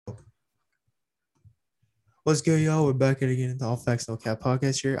What's good, y'all? We're back at it again in the All Facts No Cap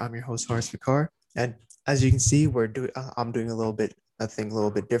podcast here. I'm your host, Horace Vikar. And as you can see, I'm doing a thing a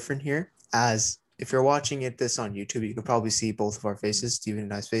little bit different here. As if you're watching this on YouTube, you can probably see both of our faces, Steven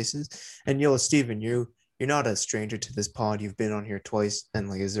and I's faces. And Steven, you're not a stranger to this pod. You've been on here twice. And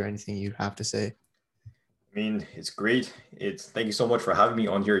like, is there anything you have to say? I mean, it's great. It's thank you so much for having me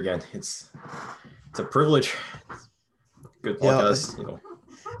on here again. It's a privilege. Good Yeah, podcast.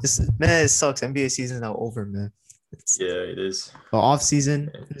 man, it sucks. NBA season is now over, man. It's Yeah, it is. the off season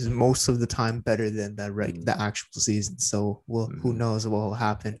Yeah. is most of the time better than the Mm, actual season. So who mm, knows what will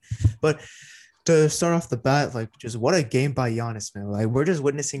happen? But to start off the bat, like just what a game by Giannis, man. Like we're just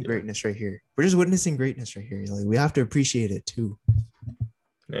witnessing yeah, greatness right here. We're just witnessing greatness right here. Like we have to appreciate it too.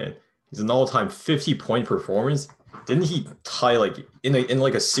 man. He's an all-time 50-point performance. Didn't he tie like in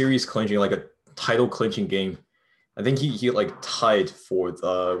like a series clinching, like a title clinching game? I think he like tied for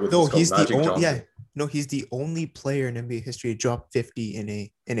with No, this guy he's the Magic only yeah. Johnson. No, he's the only player in NBA history to drop 50 in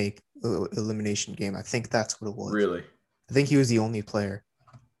a elimination game. I think that's what it was. Really? I think he was the only player.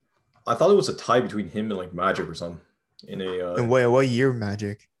 I thought it was a tie between him and like Magic or something. In a And what year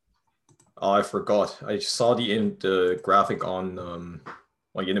Magic? oh, I forgot. I saw the graphic on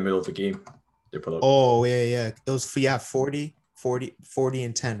like in the middle of the game they put up. Oh yeah. It was 40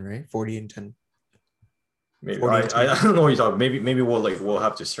 and 10, right? 40 and 10. Maybe 40 I and I, 10. I don't know what you're talking. Maybe we'll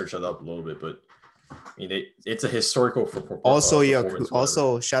have to search that up a little bit, but I mean it's a historical Also, yeah, performance, whatever.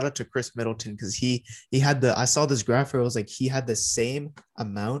 also shout out to Chris Middleton because he had the I saw this graph where it was like he had the same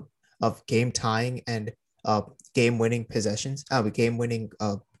amount of game tying and game winning possessions, game winning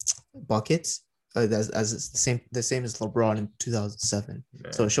buckets as the same as LeBron in 2007.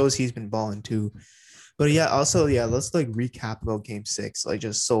 So Man. it shows he's been balling too. But yeah, also yeah, let's like recap about game six. Like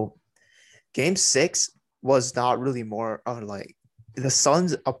just so game six was not really more of like the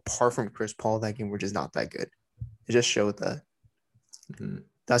Suns apart from Chris Paul that game were just not that good. It just showed that. Mhm.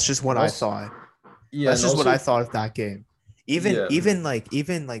 That's just what And I also thought. yeah, That's and just what I also thought of that game. Even yeah. even like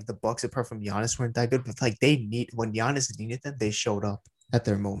even like the Bucks apart from Giannis weren't that good, but like they need when Giannis needed them, they showed up at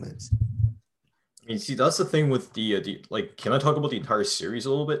their moments. I mean, see, that's the thing with the like. Can I talk about the entire series a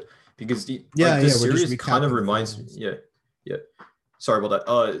little bit? Because the Yeah, like yeah, this we're just series kind of recapping the reminds me. finals. Yeah, yeah. Sorry about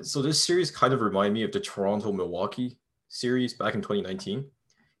that. So this series kind of reminded me of the Toronto Milwaukee series back in 2019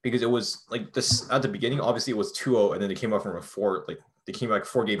 because it was like this at the beginning. Obviously, it was 2-0, and then they came out from a four. Like they came back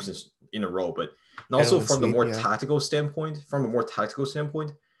four games in a row. But and also Gentlemen from the sweep, more yeah. tactical standpoint,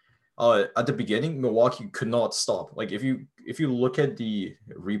 at the beginning, Milwaukee could not stop. Like if you look at the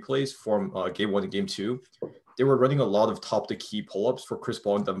replays from game one and game two, they were running a lot of top the key pull ups for Chris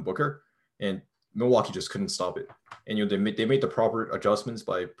Paul and Devin Booker, and Milwaukee just couldn't stop it. And they made the proper adjustments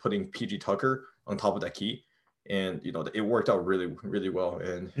by putting PG Tucker on top of that key, and it worked out really really well.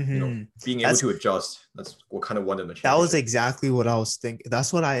 And being able That's to adjust, that's what kind of won them the that was championship. exactly what I was thinking.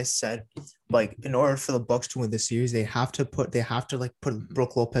 That's what I said. Like, in order for the Bucks to win the series, they have to like put Mhm.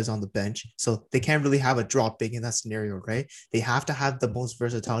 Brooke Lopez on the bench. So they can't really have a drop big in that scenario, right? They have to have the most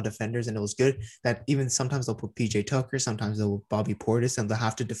versatile defenders, and it was good that even sometimes they'll put PJ Tucker, sometimes they'll put Bobby Portis, and they'll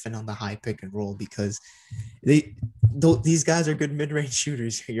have to defend on the high pick and roll because these guys are good mid range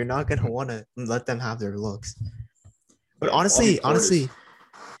shooters. You're not gonna want to let them have their looks. But Man, Bobby Portis, honestly,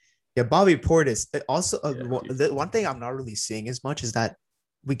 yeah, Bobby Portis. Also, yeah, dude. the one thing I'm not really seeing as much is that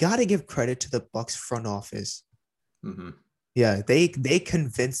we got to give credit to the Bucks front office. Mm-hmm. Yeah, they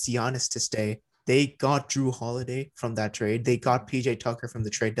convinced Giannis to stay. They got Drew Holiday from that trade. They got PJ Tucker from the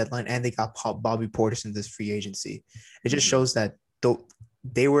trade deadline, and they got Bobby Portis in this free agency. It just Mm-hmm. shows that though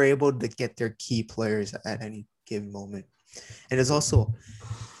they were able to get their key players at any given moment. And it's also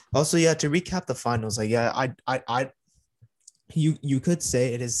yeah, to recap the finals, like yeah, I you could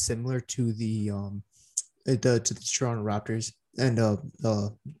say it is similar to the Toronto Raptors and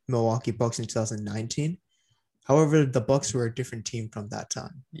Milwaukee Bucks in 2019. However, the Bucks were a different team from that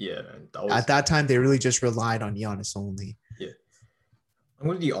time. Yeah, man, that At was that time, they really just relied on Giannis only. yeah. I'm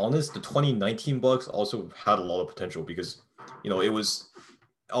going to be honest. The 2019 Bucks also had a lot of potential because, it was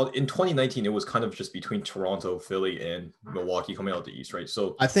in 2019 it was kind of just between Toronto, Philly, and Milwaukee coming out the East, right?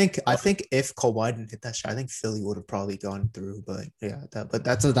 So, I uh, think if Kawhi didn't hit that shot, I think Philly would have probably gone through. But yeah,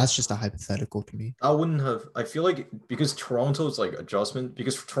 that's just a hypothetical to me. I wouldn't have. I feel like because Toronto's like adjustment,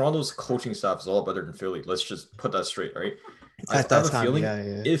 because Toronto's coaching staff is a lot better than Philly. Let's just put that straight, right? I, At I have that a time, feeling yeah,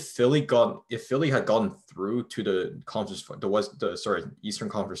 yeah. if Philly had gone through to the conference the West the sorry Eastern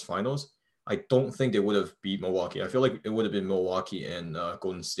Conference Finals, I don't think they would have beat Milwaukee. I feel like it would have been Milwaukee and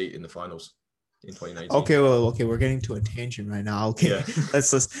Golden State in the finals. in 2019. Okay, well, okay, we're getting to a tangent right now. Okay, Yeah.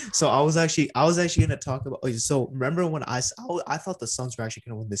 let's. So I was actually gonna talk about. So remember when I thought the Suns were actually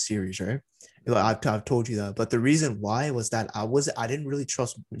gonna win the series, right? Like, I've told you that, but the reason why was that I didn't really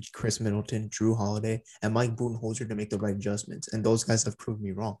trust Chris Middleton, Drew Holiday, and Mike Budenholzer to make the right adjustments, and those guys have proved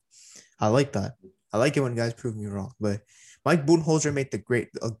me wrong. I like that. I like it when guys prove me wrong, but Mike Budenholzer made the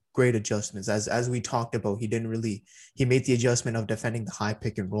great adjustments. As we talked about, he made the adjustment of defending the high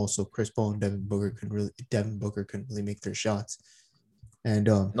pick and roll, so Chris Paul and Devin Booker couldn't really make their shots. And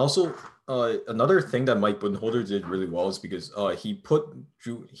And also, another thing that Mike Budenholzer did really well is because he put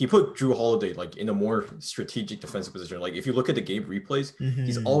Drew Holiday like in a more strategic defensive position. Like if you look at the game replays,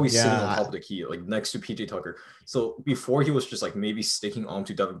 he's always sitting on top of the key, like next to PJ Tucker. So before he was just like maybe sticking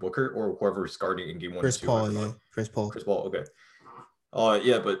onto Devin Booker or whoever's guarding in game 1 Chris and 2. Paul, yeah, Chris Paul. Okay.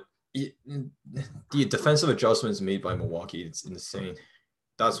 Yeah, but the defensive adjustments made by Milwaukee, it's insane.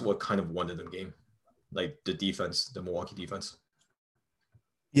 That's what kind of won the game, like the Milwaukee defense.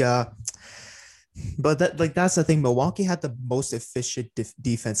 Yeah, but that's the thing. Milwaukee had the most efficient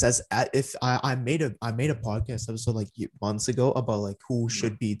defense. If I made a podcast episode like months ago about like who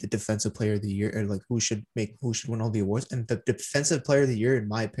should be the defensive player of the year or like who should win all the awards, and the defensive player of the year in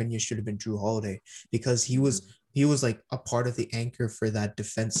my opinion should have been Drew Holiday because he was like a part of the anchor for that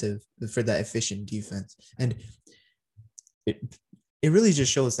efficient defense, and it really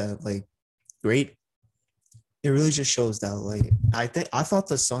just shows that like great. It really just shows that like I thought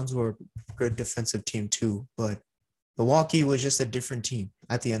the Suns were a good defensive team too, but Milwaukee was just a different team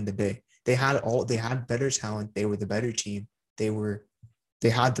at the end of the day. They had better talent. They were the better team. They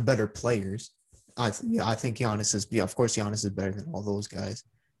had the better players. I think Giannis is of course Giannis is better than all those guys,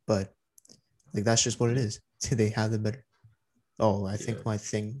 but like that's just what it is. They have the better. Oh, I think my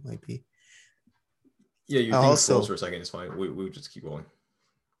thing might be. Yeah, you think also, close for a second. It's fine. We'll just keep going.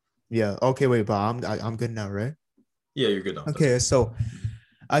 Yeah. Okay. Wait, but I'm good now, right? Yeah, you're good now. Okay. So,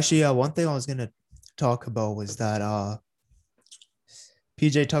 actually, one thing I was gonna talk about was that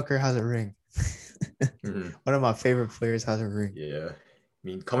PJ Tucker has a ring. One of my favorite players has a ring. Yeah, I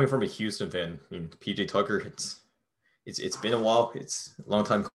mean, coming from a Houston fan, I mean, PJ Tucker, it's been a while. It's a long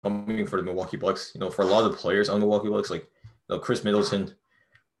time coming for the Milwaukee Bucks. You know, for a lot of the players on the Milwaukee Bucks, like Chris Middleton,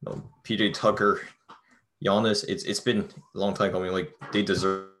 PJ Tucker, Giannis. It's been a long time coming. Like they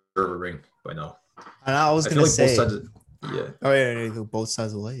deserve a ring by now. And I was gonna say, Oh yeah, both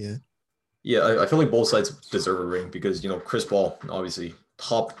sides of it, yeah. Yeah, I feel like both sides deserve a ring because Chris Paul, obviously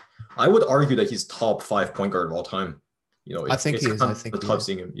top. I would argue that he's top 5 point guard of all time. I think he is. I think tough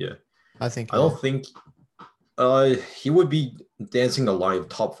seeing him. Yeah, I think. I don't think. He would be dancing the line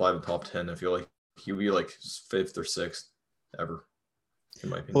top 5 and top 10. I feel like he would be like 5th or 6th ever. In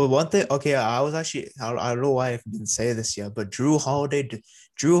my opinion. Well, one thing, okay, I don't know why I didn't say this yet, but Drew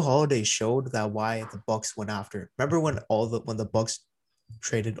Holiday showed that why the Bucks went after him. Remember when the Bucks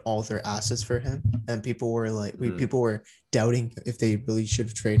traded all their assets for him, and people were like, people were doubting if they really should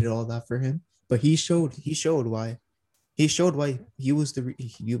have traded all that for him. But he showed why he was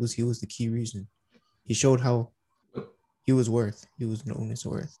the key reason. He showed how he was known as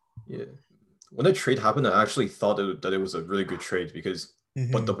worth. Yeah, when the trade happened, I actually thought that it was a really good trade because.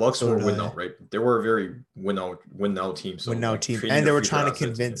 But the Bucks were win out, right? They were a very win out team. So team, and they were trying to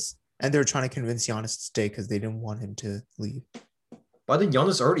convince Giannis to stay because they didn't want him to leave. But I think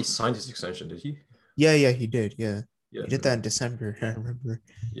Giannis already signed his extension, did he? Yeah, he did. Yeah, he did that in December. I remember.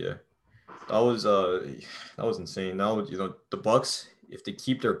 Yeah, that was insane. Now the Bucks, if they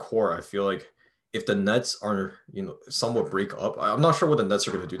keep their core, I feel like if the Nets are somewhat break up, I'm not sure what the Nets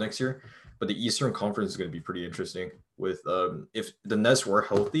are going to do next year. But the Eastern Conference is going to be pretty interesting. With if the Nets were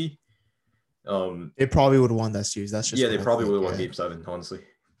healthy, they probably would have won that series. That's just they probably would have won Game 7, honestly.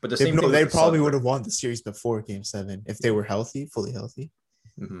 But they probably would have won the series before Game 7 if they were healthy, fully healthy.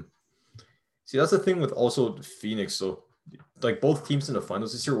 Mm-hmm. See, that's the thing with also Phoenix. So, like both teams in the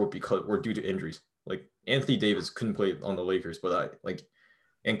finals this year were due to injuries. Like Anthony Davis couldn't play on the Lakers, but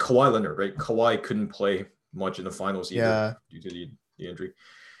and Kawhi Leonard, right? Kawhi couldn't play much in the finals either due to the injury.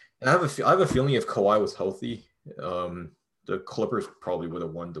 And I have a feeling if Kawhi was healthy, the Clippers probably would have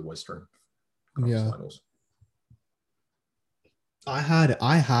won the Western Finals. I had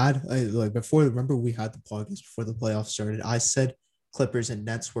like before. Remember, we had the podcast before the playoffs started. I said Clippers and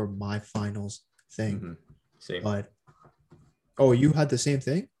Nets were my finals thing. Mm-hmm. Same. But you had the same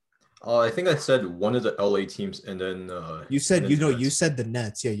thing. I think I said one of the LA teams, and then you said you said the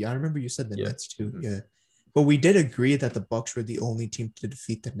Nets. Yeah, I remember you said the Nets too. Mm-hmm. Yeah. But we did agree that the Bucks were the only team to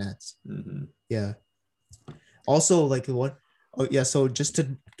defeat the Nets. Mm-hmm. Yeah. Also, like what? Oh yeah. So just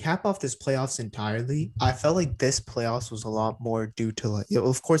to cap off this playoffs entirely, I felt like this playoffs was a lot more due to like,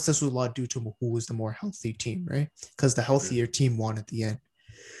 of course, this was a lot due to who was the more healthy team, right? Because the healthier team won at the end.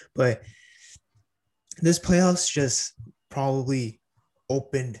 But this playoffs just probably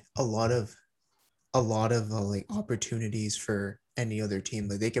opened a lot of like opportunities for any other team.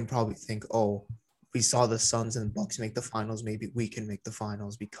 Like they can probably think, oh, we saw the Suns and Bucks make the finals. Maybe we can make the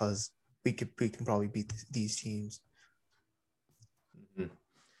finals because we can probably beat these teams.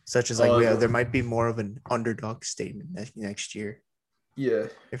 Such as like there might be more of an underdog statement next year. Yeah.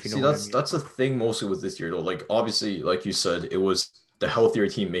 If you See, know what I mean. That's the thing mostly with this year though. Like obviously, like you said, it was the healthier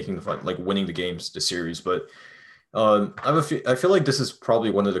team making the fight, like winning the games, the series. But I feel like this is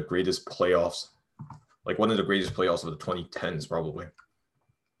probably one of the greatest playoffs, like one of the greatest playoffs of the 2010s, probably.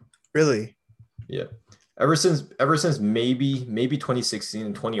 Really? Yeah. Ever since maybe 2016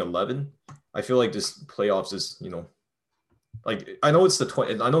 and 2011, I feel like this playoffs is, you know, like I know it's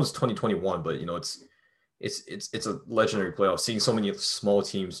 2021, but you know it's a legendary playoff. Seeing so many small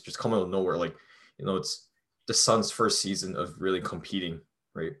teams just come out of nowhere, like you know it's the Suns' first season of really competing,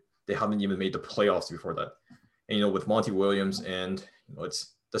 right? They haven't even made the playoffs before that, and you know with Monty Williams and you know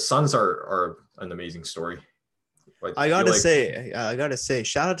it's the Suns are an amazing story. I gotta say,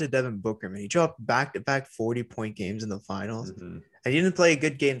 shout out to Devin Booker, man. He dropped back-to-back 40-point games in the finals. Mm-hmm. And he didn't play a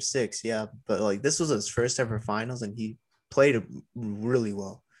good game 6, yeah, but like this was his first ever finals, and he played really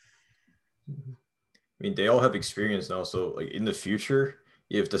well. I mean, they all have experience now, so like in the future,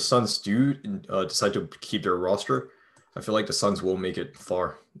 if the Suns do decide to keep their roster, I feel like the Suns will make it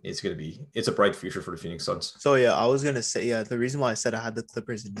far. It's a bright future for the Phoenix Suns. So yeah, I was gonna say the reason why I said I had the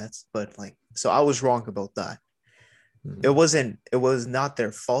Clippers and Nets, but like so I was wrong about that. Mm-hmm. It was not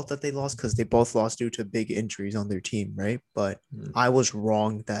their fault that they lost because they both lost due to big injuries on their team, right? But I was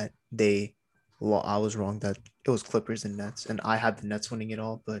wrong that it was Clippers and Nets, and I had the Nets winning it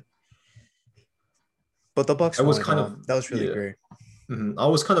all, but the Bucks. That was really great. Mm-hmm. I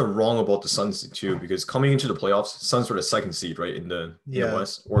was kind of wrong about the Suns too because coming into the playoffs, Suns were the second seed, right, in the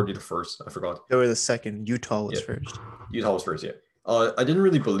West, or the first. I forgot. They were the second. Utah was first. Utah was first, yeah. I didn't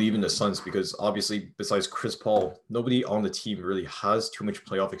really believe in the Suns because obviously, besides Chris Paul, nobody on the team really has too much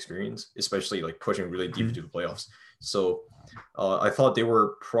playoff experience, especially like pushing really deep into the playoffs. So I thought they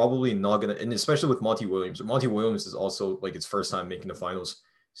were probably not gonna, and especially with Monty Williams. Monty Williams is also like its first time making the finals.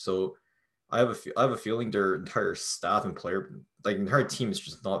 So I have a feeling their entire staff and the entire team is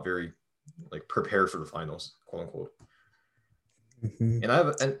just not very like prepared for the finals, quote unquote. Mm-hmm.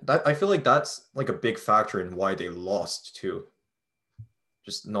 And I feel like that's like a big factor in why they lost too.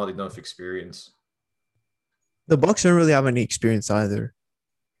 Just not enough experience. The Bucks don't really have any experience either.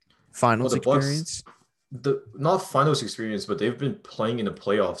 Finals experience? Not finals experience, but they've been playing in the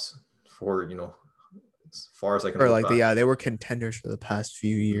playoffs for, you know, as far as I can remember. They were contenders for the past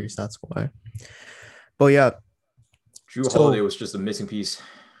few years. That's why. But yeah. Jrue Holiday was just a missing piece.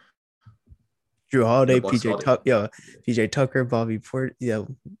 Jrue Holiday, PJ Tucker, Bobby Portis. Yeah,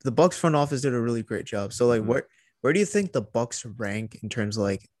 the Bucks front office did a really great job. So like where do you think the Bucks rank in terms of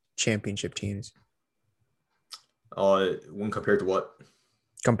like championship teams? When compared to what?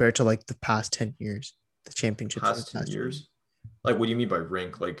 Compared to like the past 10 years, the championship past 10 years. Like, what do you mean by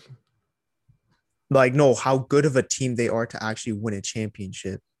rank? Like, no, how good of a team they are to actually win a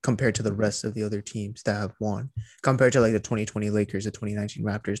championship compared to the rest of the other teams that have won. Compared to like the 2020 Lakers, the 2019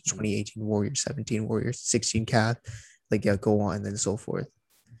 Raptors, 2018 Warriors, 17 Warriors, 16 Cavs, go on and then so forth.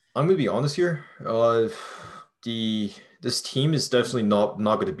 I'm gonna be honest here. This team is definitely not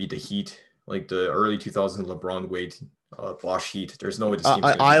going to beat the Heat, like the early 2000s LeBron Wade Bosch Heat. There's no way this team.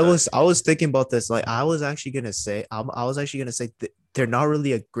 I was thinking about this. Like I was actually gonna say they're not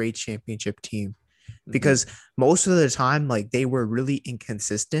really a great championship team because most of the time like they were really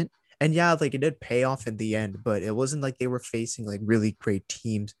inconsistent. And yeah, like it did pay off in the end, but it wasn't like they were facing like really great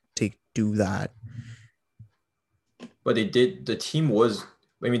teams to do that. But they did. The team was.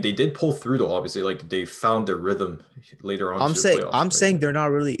 I mean, they did pull through though. Obviously, like they found their rhythm later on. I'm saying they're not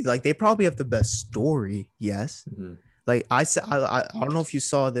really like they probably have the best story. Yes, like I said, I don't know if you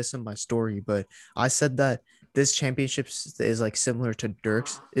saw this in my story, but I said that this championship is like similar to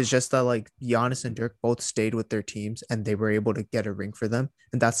Dirk's. It's just that like Giannis and Dirk both stayed with their teams and they were able to get a ring for them,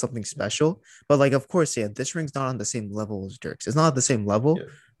 and that's something special. But like, of course, yeah, this ring's not on the same level as Dirk's. It's not at the same level,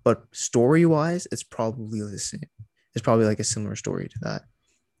 but story wise, it's probably the same. It's probably like a similar story to that.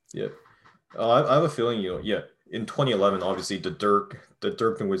 Yeah, I have a feeling in 2011, obviously the Dirk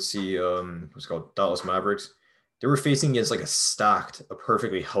Nowitzki what's called Dallas Mavericks, they were facing against like a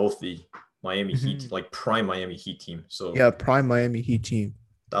perfectly healthy Miami Heat, like prime Miami Heat team. So prime Miami Heat team.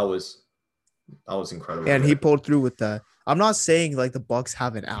 That was incredible. And he pulled through with that. I'm not saying like the Bucks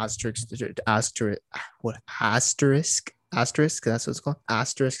have an asterisk. That's what it's called.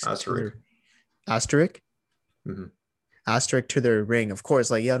 Asterisk to Asterisk. their asterisk Mhm. asterisk to their ring. Of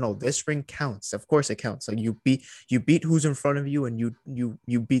course, like yeah, no, this ring counts. Of course, it counts. Like you beat who's in front of you, and you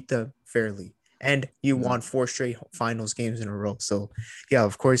beat them fairly, and you Mhm. won 4 straight finals games in a row. So yeah,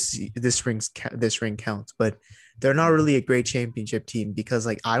 of course, this ring counts. But they're not really a great championship team because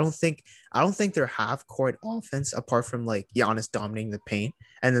like I don't think they're half court offense apart from like Giannis dominating the paint,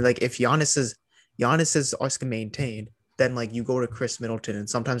 and then like if Giannis is also maintained, then like you go to Chris Middleton, and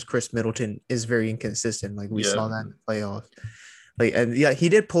sometimes Chris Middleton is very inconsistent. Like we Yeah. saw that in the playoffs. Like and yeah, he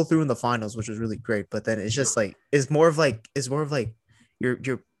did pull through in the finals, which was really great. But then it's Yep. just like it's more of like you're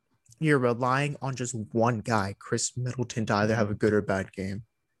relying on just one guy, Chris Middleton, to either have a Mhm. good or bad game.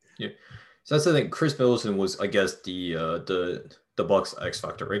 Yeah. So that's the thing. Chris Middleton was, I guess, the Bucks X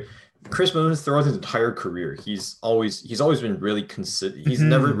factor, right? Chris Middleton throughout his entire career, he's always been really consistent. He's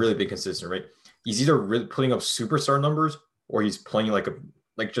never Mm-hmm. really been consistent, right? He's either really putting up superstar numbers or he's playing like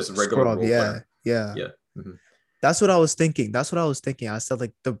just a regular Scrub, role yeah, player. yeah. Yeah. Mhm. That's what I was thinking. That's what I was thinking. I said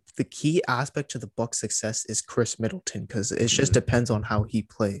like the key aspect to the Bucks' success is Chris Middleton because it just Mhm. depends on how he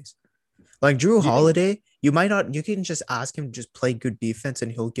plays. Like Drew Do you think? Holiday, you might not, you can just ask him to just play good defense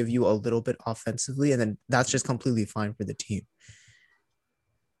and he'll give you a little bit offensively, and then that's just completely fine for the team.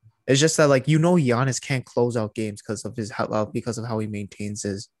 It's just that like Giannis can't close out games because of how he maintains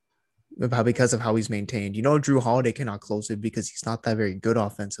his because of how he's maintained. Drew Holiday cannot close it because he's not that very good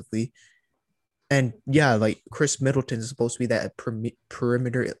offensively. And yeah, like Chris Middleton is supposed to be that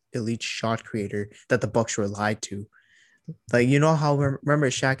perimeter elite shot creator that the Bucks relied to. Like how remember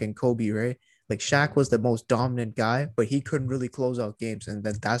Shaq and Kobe, right? Like Shaq was the most dominant guy, but he couldn't really close out games, and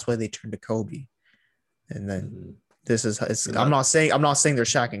then that's why they turned to Kobe. And then Mhm. this is it's, And I'm not saying they're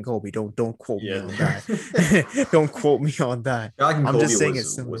Shaq and Kobe. Don't quote me yeah. on that. Don't quote me on that. Shaq and I'm Kobe just saying was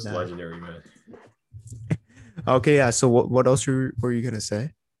it's similar to was that. legendary, man. Okay, yeah. So what else were you gonna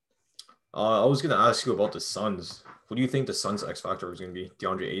say? I was gonna ask you about the Suns. What do you think the Suns X factor was gonna be?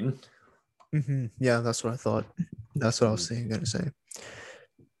 DeAndre Ayton? Yeah, that's what I thought. That's what I was Mhm. saying gonna say.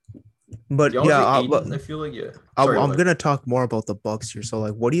 But yeah, DeAndre Ayton, I feel like, yeah. Sorry, go I'm ahead. gonna talk more about the Bucks here. So,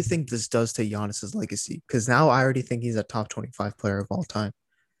 like, what do you think this does to Giannis's legacy? Because now I already think he's a top 25 player of all time.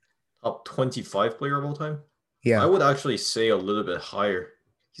 Top 25 player of all time? I Yeah, would actually say a little bit higher.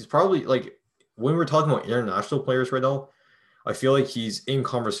 He's probably like when we're talking about international players right now, I feel like he's in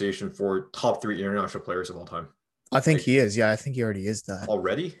conversation for top three international players of all time. I think Like he is. Yeah, I think he already is that.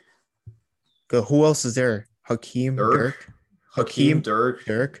 already? Good. Who else is there? Hakeem, Dirk, Dirk, Hakeem, Hakeem, Dirk,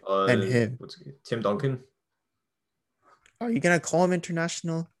 Dirk, and him. Tim Duncan? Are you gonna call him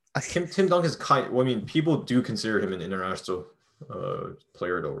international? Tim Duncan's kind. Well, I mean, people do consider him an international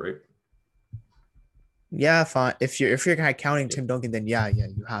player, though, right? Yeah, fine. If you're counting Yeah. Tim Duncan, then yeah,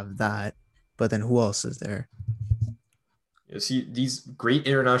 you have that. But then who else is there? You see, these great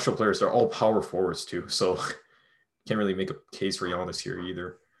international players are all power forwards too, so can't really make a case for Giannis here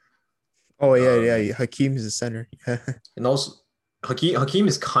either. Oh yeah. Um, Hakeem is the center. Yeah. and also Hakeem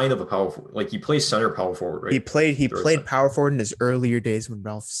is kind of a power forward. Like he plays center power forward, He right? played he Throughout his played time. power forward in his earlier days when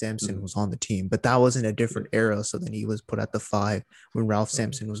Ralph Sampson Mhm. was on the team, but that was in a Yeah. different era. So then he was put at the 5 when Ralph Okay.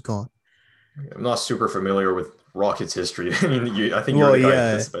 Sampson was gone. I'm not super familiar with Rockets history. I mean, I think you're Well, the guy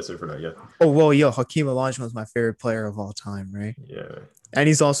yeah. that's the best for that. Yeah. Oh well, yo, Hakeem Olajuwon was my favorite player of all time, right? Yeah. And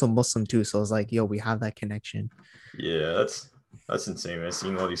he's also Muslim too, so it's like, yo, we have that connection. Yeah. That's insane, man.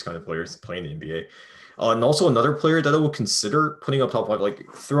 Seeing all these kind of players playing the NBA. And also another player that I would consider putting up top five, like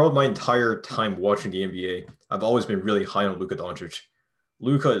throughout my entire time watching the NBA, I've always been really high on Luka Doncic.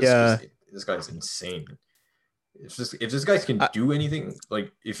 Luka is just Yeah, this guy's insane. If this guy can I, do anything,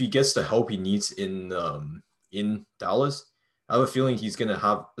 like if he gets the help he needs in Dallas, I have a feeling he's gonna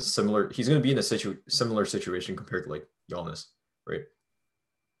be in a similar situation compared to like Giannis, right?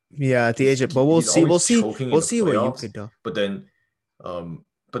 yeah, at the age of, but we'll He's see, always choking in we'll the see what you playoffs, could do. but then um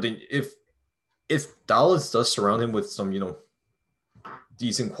but then if Dallas does surround him with some,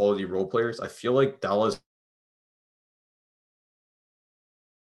 decent quality role players, I feel like Dallas.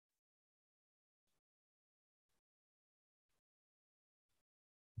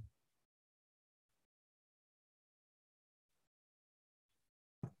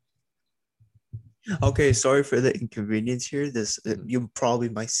 Okay, sorry for the inconvenience here. This Mhm. you probably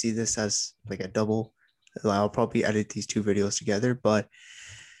might see this as like a double. I'll probably edit these two videos together, but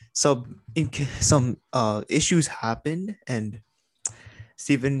some issues happened, and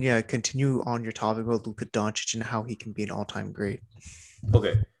Stephen, yeah, continue on your topic about Luka Doncic and how he can be an all-time great.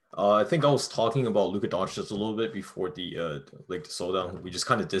 Okay. I think I was talking about Luka Doncic just a little bit before the slowdown. We just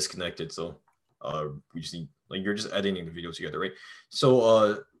kind of disconnected, so we just need Like you're just editing the video together, right?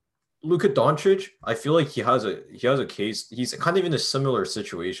 So Luka Doncic, I feel like he has a case. He's kind of in a similar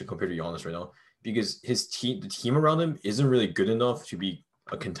situation compared to Giannis right now because the team around him isn't really good enough to be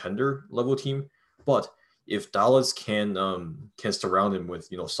a contender level team. But if Dallas can surround him with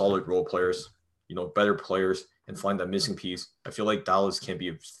solid role players, better players, and find that missing piece, I feel like Dallas can be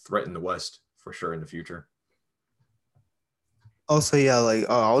a threat in the West for sure in the future. Also, yeah, like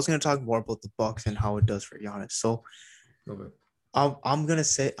I was gonna talk more about the Bucks and how it does for Giannis. So, Okay. I'm gonna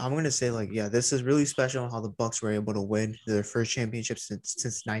say like, yeah, this is really special how the Bucks were able to win their first championship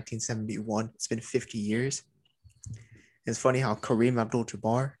since 1971. It's been 50 years. It's funny how Kareem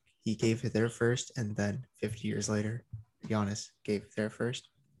Abdul-Jabbar, he gave it their first, and then 50 years later, Giannis gave their first,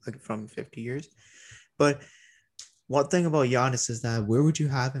 like from 50 years. But one thing about Giannis is that where would you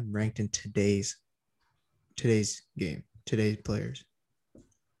have him ranked in today's game, today's players?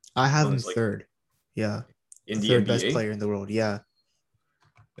 I have him third. Yeah. In the third NBA? best player in the world. Yeah.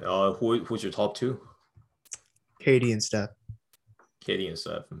 Who's your top two? KD and Steph. KD and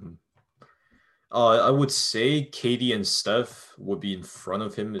Steph. Mm-hmm. I would say KD and Steph would be in front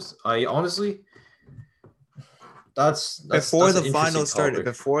of him. I honestly, that's before the final started.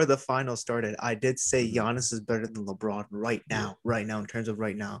 Before the final started, I did say Giannis is better than LeBron right now. Right now, in terms of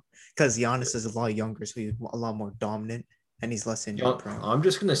right now, because Giannis is a lot younger, so he's a lot more dominant, and he's less injury prone. I'm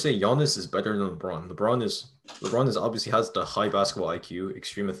just gonna say Giannis is better than LeBron. LeBron is obviously has the high basketball IQ,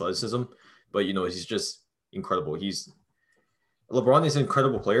 extreme athleticism, but he's just incredible. LeBron is an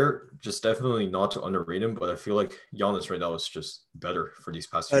incredible player, just definitely not to underrate him, but I feel like Giannis right now is just better for these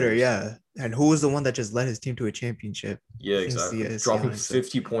past 2 years. Yeah. And who was the one that just led his team to a championship? Yeah, exactly. Dropping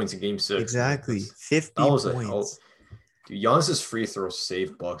 50 points in Game 6. Exactly. 50 points. Dude, Giannis's free throws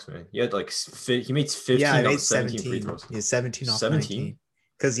saved Bucks, man. He had he made 15 out of 17 free throws. Yeah, 17 off 19.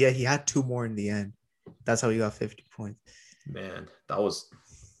 Because, he had 2 more in the end. That's how he got 50 points. Man,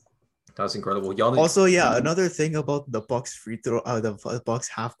 that's incredible. Giannis, also, another thing about the Bucks free throw, the Bucks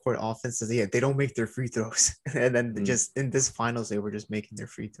half court offense is they don't make their free throws, and then just in this finals they were just making their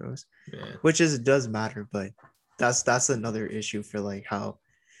free throws, which does matter, but that's another issue for like how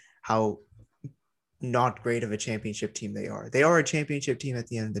not great of a championship team they are. They are a championship team at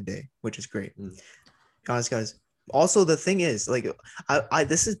the end of the day, which is great. Guys. Also, the thing is, like,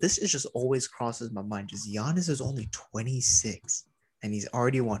 this is just always crosses my mind. Just Giannis is only 26. And he's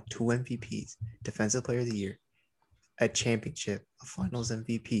already won 2 MVPs, Defensive Player of the Year, a championship, a Finals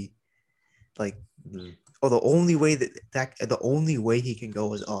MVP. Like, the only way the only way he can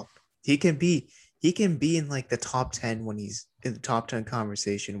go is up. He can be in like the top 10 when he's in the top 10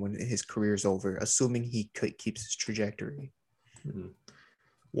 conversation when his career's over, assuming he keeps his trajectory. Mm-hmm.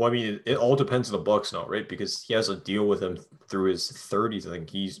 Well, I mean, it all depends on the Bucks now, right? Because he has a deal with him through his 30s. I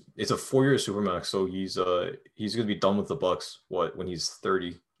think it's a 4-year supermax, so he's gonna be done with the Bucks. When he's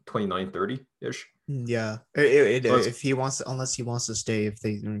 30, 29, 30-ish. Yeah, if he wants, unless he wants to stay if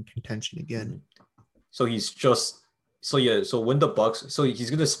they're in contention again. So when the Bucks, so he's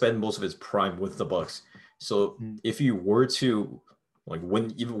gonna spend most of his prime with the Bucks. So if you were to like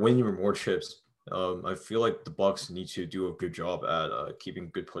win even more chips. I feel like the Bucks need to do a good job at keeping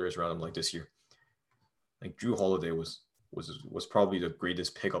good players around them like this year. Like Jrue Holiday was probably the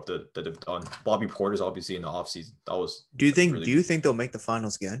greatest pickup that they've done. Bobby Porter's obviously in the offseason. Do you think they'll make the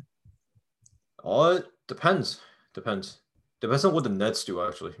finals again? Depends. Depends on what the Nets do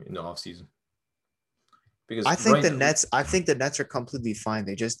actually in the offseason. Because I think the Nets are completely fine.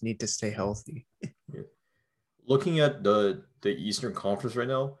 They just need to stay healthy. Yeah. Looking at the Eastern Conference right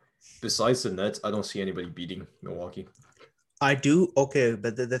now, besides the Nets, I don't see anybody beating Milwaukee. I do. Okay,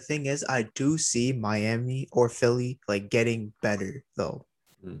 but the thing is, I do see Miami or Philly like getting better though.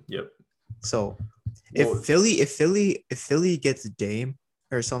 Yep. So if Philly gets Dame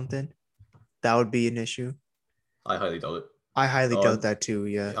or something, that would be an issue. I highly doubt it. I highly doubt that too.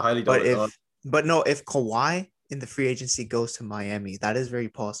 Yeah. I highly doubt it. If Kawhi in the free agency goes to Miami, that is very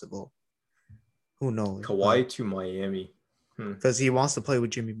possible. Who knows? Kawhi to Miami. Because he wants to play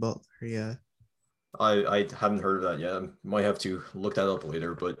with Jimmy Butler. Yeah. I haven't heard of that yet. I might have to look that up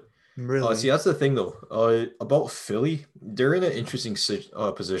later. But really, see, that's the thing though. About Philly, they're in an interesting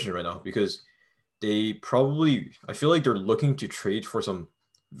position right now because I feel like they're looking to trade for some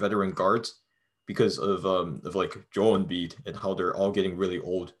veteran guards because of like Joel Embiid and how they're all getting really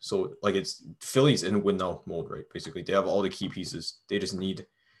old. So like it's Philly's in win now mode, right? Basically, they have all the key pieces. They just need,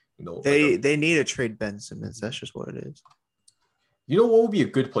 they need to trade Ben Simmons. That's just what it is. You know what would be a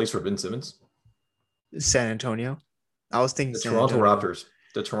good place for Ben Simmons? San Antonio. I was thinking the Toronto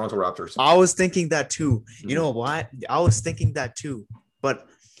Raptors. I was thinking that too. You know what? I was thinking that too. But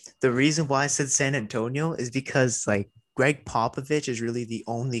The reason why I said San Antonio is because like Greg Popovich is really the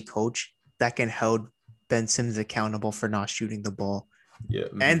only coach that can hold Ben Simmons accountable for not shooting the ball. Yeah.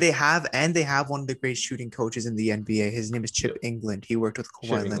 And they have one of the great shooting coaches in the NBA. His name is Chip England. He worked with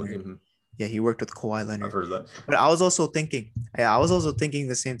Kawhi Shipping. Leonard. Yeah, he worked with Kawhi I've Leonard. heard of that. But I was also thinking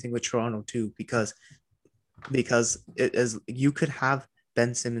the same thing with Toronto too, because it is you could have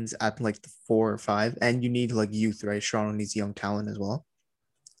Ben Simmons at like the 4 or 5, and you need like youth, right? Toronto needs young talent as well.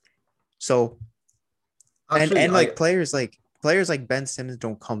 So Actually, and like players like Ben Simmons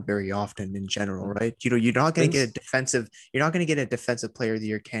don't come very often in general, right? You know, you're not gonna get a defensive player of the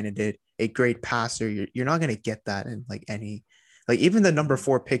year candidate, a great passer. You're not gonna get that in like any like even the number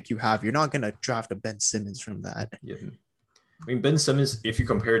 4 pick you have, you're not gonna draft a Ben Simmons from that. Yeah. I mean, Ben Simmons, if you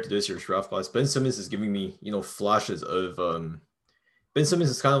compare it to this year's draft class, Ben Simmons is giving me, flashes of Ben Simmons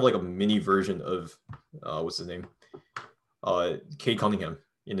is kind of like a mini version of what's his name? Cade Cunningham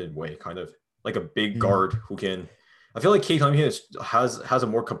in a way, kind of like a big guard who can. I feel like Cade Cunningham has a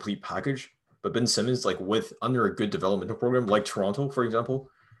more complete package, but Ben Simmons, like with under a good developmental program, like Toronto, for example,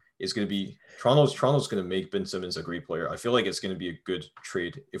 is going to be Toronto's going to make Ben Simmons a great player. I feel like it's going to be a good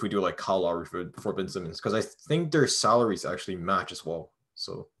trade if we do like Kyle Lowry for Ben Simmons, because I think their salaries actually match as well.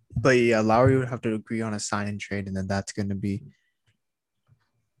 So, but yeah, Lowry would have to agree on a sign and trade, and then that's going to be.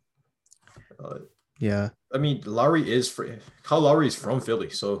 Yeah. I mean, Kyle Lowry is from Philly,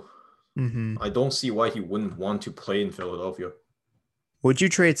 so I don't see why he wouldn't want to play in Philadelphia. Would you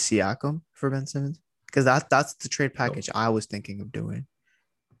trade Siakam for Ben Simmons? Because that's the trade package I was thinking of doing.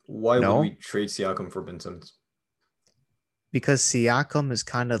 Why would we trade Siakam for Ben Simmons? Because Siakam is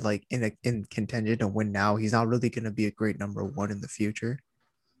kind of like in contention to win now. He's not really going to be a great number 1 in the future.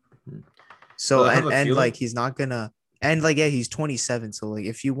 So and like he's not gonna. And like, yeah, he's 27. So like,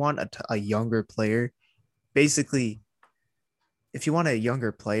 if you want a younger player, basically, if you want a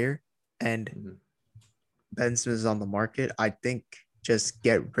younger player and Ben Simmons is on the market, I think just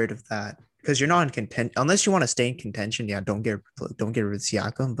get rid of that because you're not in contention unless you want to stay in contention. Yeah, don't get rid of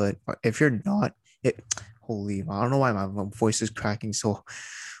Siakam. But if you're not, I don't know why my voice is cracking so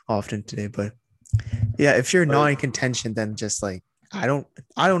often today. But yeah, if you're not in contention, then just like. I don't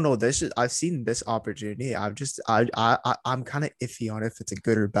know. I've seen this opportunity. I'm kind of iffy on if it's a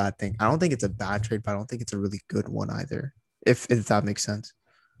good or bad thing. I don't think it's a bad trade, but I don't think it's a really good one either. If that makes sense.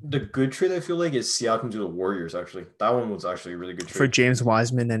 The good trade I feel like is Siakam to the Warriors. Actually, that one was actually a really good trade for James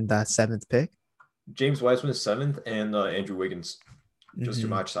Wiseman and that 7th pick. James Wiseman is 7th and Andrew Wiggins, just to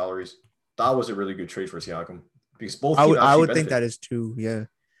match salaries. That was a really good trade for Siakam because both. I would think that is too. Yeah,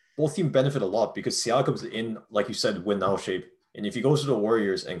 both teams benefit a lot because Siakam's in, like you said, win now shape. And if he goes to the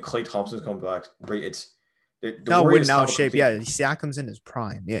Warriors and Klay Thompson comes back, right? It's the win now shape. Yeah, Siakam's in his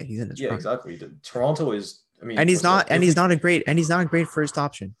prime. Yeah, he's in his prime. Yeah, exactly. Toronto is. I mean, and he's not a great first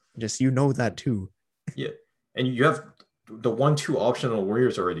option. Just that too. Yeah, and you have the 1-2 option on the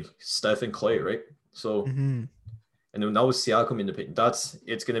Warriors already, Steph and Klay, right? So, and then now with Siakam in the pick,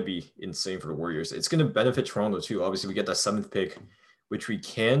 it's going to be insane for the Warriors. It's going to benefit Toronto too. Obviously, we get that 7th pick, which we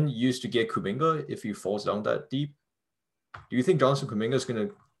can use to get Kuminga if he falls down that deep. Do you think Jonathan Kuminga is going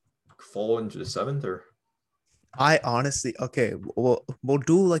to fall into the 7th or? I honestly, okay, we'll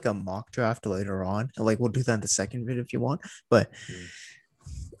do like a mock draft later on. Like we'll do that in the second video if you want. But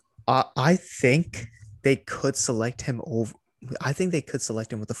I think they could select him over. I think they could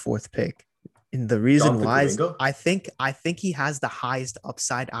select him with the 4th pick. And the reason why is I think he has the highest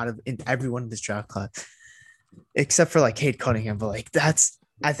upside out of in everyone in this draft class, except for like Cade Cunningham. But like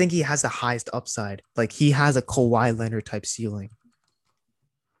I think he has the highest upside. Like he has a Kawhi Leonard type ceiling.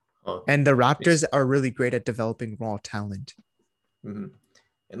 And the Raptors are really great at developing raw talent. And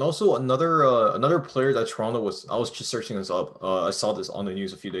also another player that Toronto I was just searching this up. I saw this on the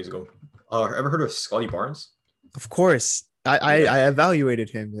news a few days ago. Ever heard of Scotty Barnes? Of course. I evaluated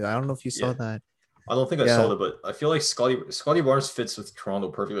him. I don't know if you saw that. I don't think I saw that, but I feel like Scotty Barnes fits with Toronto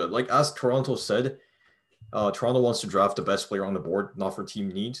perfectly. Like as Toronto said, Toronto wants to draft the best player on the board, not for team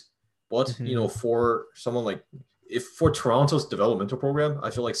needs, but for someone like for Toronto's developmental program,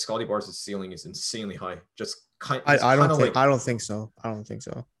 I feel like Scotty Barnes' ceiling is insanely high. Just I don't think so.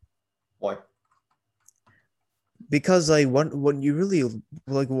 Why? Because like when you really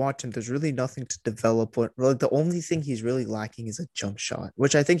like watch him, there's really nothing to develop. Like the only thing he's really lacking is a jump shot,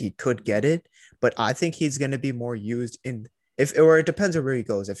 which I think he could get it, but I think he's going to be more used it depends on where he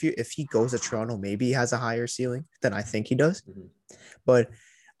goes. If he goes to Toronto, maybe he has a higher ceiling than I think he does, but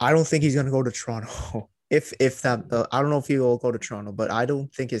I don't think he's going to go to Toronto. I don't know if he will go to Toronto, but I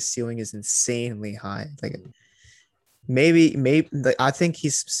don't think his ceiling is insanely high. Like maybe like, I think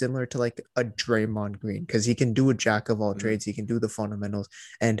he's similar to like a Draymond Green because he can do a jack of all Mhm. trades. He can do the fundamentals,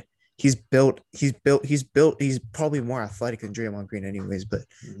 and he's probably more athletic than Draymond Green, anyways. But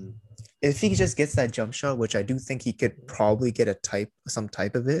Mhm. if he just gets that jump shot, which I do think he could probably get some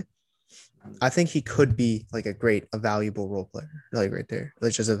type of it, Mhm. I think he could be like a valuable role player, like right there.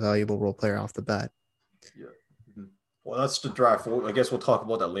 Like just a valuable role player off the bat. Yeah. Mhm. Well, that's the draft. I guess we'll talk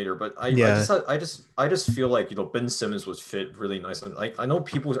about that later. But Yeah. I just feel like Ben Simmons was fit really nice. And I know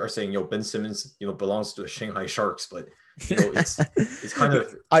people are saying Ben Simmons belongs to the Shanghai Sharks, but it's kind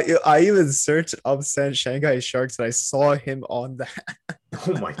of I even searched up Shanghai Sharks and I saw him on that.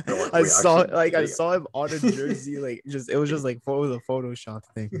 oh my god. Wait, actually, I saw him on a jersey, like just it was just like it was a Photoshop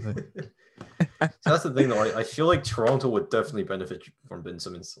thing. But so that's the thing though. I feel like Toronto would definitely benefit from Ben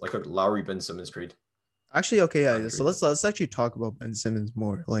Simmons, like a Lowry Ben Simmons trade. actually, okay, yeah. So Trade. let's actually talk about Ben Simmons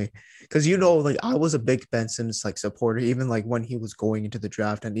more, like, because Mhm. like I was a big Ben Simmons like supporter, even like when he was going into the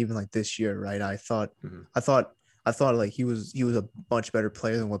draft, and even like this year, right? Mhm. I thought, I thought like he was a much better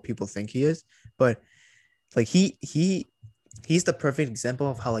player than what people think he is, but like he's the perfect example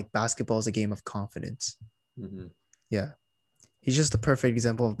of how like basketball is a game of confidence. Mhm. Yeah, he's just the perfect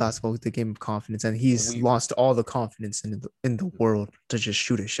example of basketball with the game of confidence, and he's We lost all the confidence in the world to just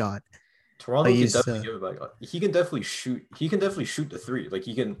shoot a shot. Like Toronto can he's definitely give it back. He can definitely shoot. He can definitely shoot the three. Like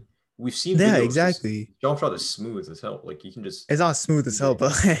he can. We've seen yeah, videos. His exactly. jump shot is smooth as hell. Like he can just. It's not smooth as hell,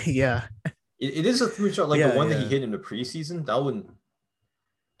 but yeah, It is a smooth shot. Like the yeah, one that he yeah, hit in the preseason. That one.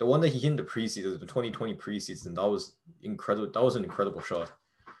 The one that he hit in the preseason, the 2020 preseason. That was incredible. That was an incredible shot.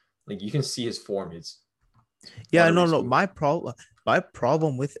 Like you can see his form. It's yeah. No, buttery no. smooth. My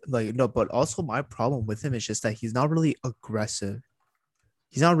problem with like no, but also my problem with him is just that he's not really aggressive.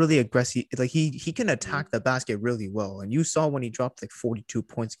 He's not really aggressive. Like he can Mm-hmm. attack the basket really well, and you saw when he dropped like 42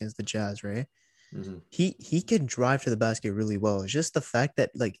 points against the Jazz, right? Mm-hmm. He can drive to the basket really well. It's just the fact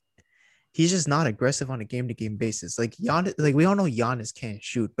that like he's just not aggressive on a game to game basis. Like Giannis, like we all know Giannis can't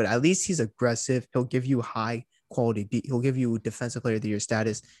shoot, but at least he's aggressive. He'll give you high quality. He'll give you defensive player of the year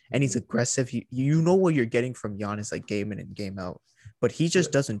status, and he's Mm-hmm. aggressive. You know what you're getting from Giannis like game in and game out, but he Yeah.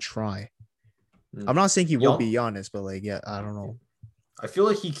 just doesn't try. Mm. I'm not saying he will Jan, be Giannis, but like yeah, I don't know. I feel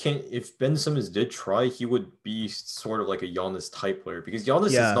like he can't. If Ben Simmons did try, he would be sort of like a Giannis type player because Giannis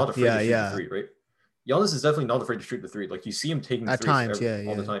is Yeah, not afraid to yeah, shoot the yeah. three, right? Giannis is definitely not afraid to shoot the three. Like you see him taking At threes times, yeah,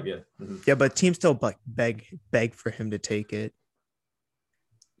 all the yeah, time. Yeah. Hmm. yeah. But teams still like beg for him to take it.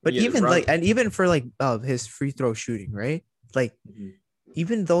 But Yeah. even like and even for like his free throw shooting, right? Like Mhm.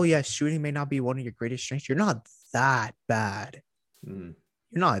 even though yeah, shooting may not be one of your greatest strengths, you're not that bad. Mhm.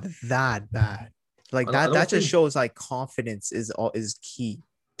 You're not that bad. Like I don't that just think. shows like confidence is key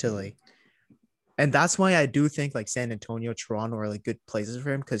to Mhm. like, and that's why I do think like San Antonio, Toronto are like good places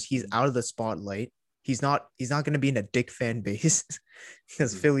for him because he's Mhm. out of the spotlight. He's not going to be in a dick fan base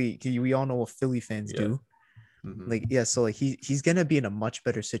because Mhm. we all know what Philly fans Yeah. do. Hmm. Like yeah, so like he's gonna be in a much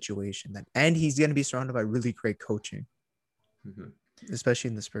better situation then, and he's gonna be surrounded by really great coaching, Hmm. especially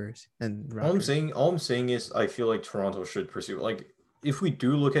in the Spurs and Raptors. All I'm saying is, I feel like Toronto should pursue. Like, if we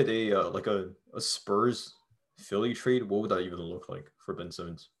do look at a Spurs Philly trade, what would that even look like for Ben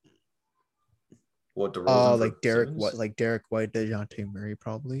Simmons? What DeRozan for Simmons? Like Derek White, Dejounte Murray,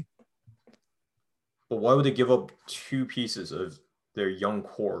 probably But why would they give up two pieces of their young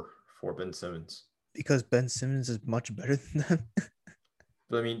core for Ben Simmons? because Ben Simmons is much better than them.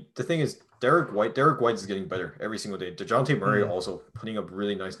 But I mean, the thing is, Derek White is getting better every single day. DeJounte Murray Hmm. also putting up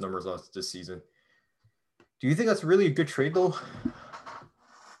really nice numbers last this season. Do you think that's really a good trade though?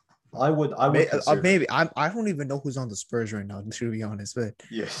 I would consider it. Maybe I don't even know who's on the Spurs right now, to be honest. But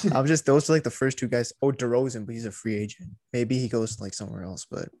Yeah. I'm just those are like the first two guys. Oh, DeRozan, but he's a free agent. Maybe he goes like somewhere else,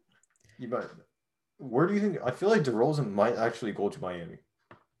 but You might. Where do you think? I feel like DeRozan might actually go to Miami.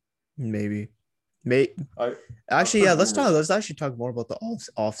 maybe. May I I've actually heard yeah. rumors. Let's actually talk more about the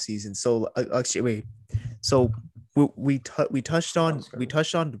off season. So actually wait. So we Oscar. touched on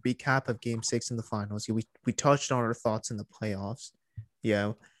the recap of Game 6 in the finals. Yeah, we touched on our thoughts in the playoffs.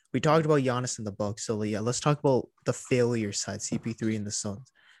 Yeah, we talked about Giannis and the Bucks. So yeah, let's talk about the failure side, CP3 and the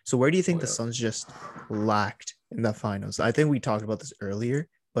Suns. So where do you Oh think the yeah. Suns just lacked in the finals? I think we talked about this earlier,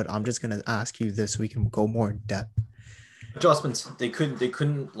 but I'm just gonna ask you this so we can go more in depth. Adjustments. They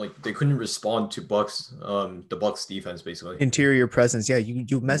couldn't respond to the Bucks defense basically. Interior presence. Yeah, you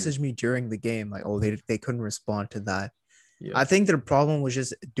Mhm. messaged me during the game like, oh, they couldn't respond to that. Yeah. I think their problem was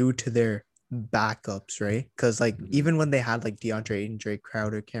just due to their backups, right? Because like Hmm. even when they had like DeAndre Ayton, Drake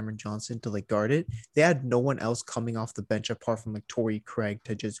Crowder, Cameron Johnson to like guard it, they had no one else coming off the bench apart from like Torrey Craig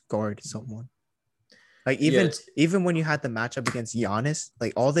to just guard someone. Like Yeah, even when you had the matchup against Giannis,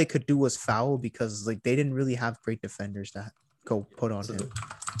 like all they could do was foul because like they didn't really have great defenders to go put on him.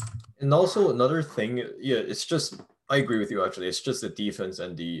 and also another thing, yeah, it's just I agree with you actually. It's just the defense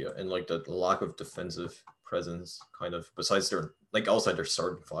and the lack of defensive presence, kind of. Besides their like outside their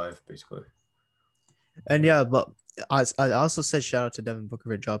starting five, basically. And yeah, but I also said shout out to Devin Booker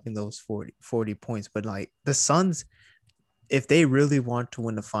for dropping those 40 points. But like the Suns, if they really want to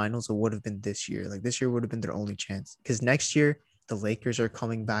win the finals, it would have been this year. Like this year would have been their only chance. Because next year, the Lakers are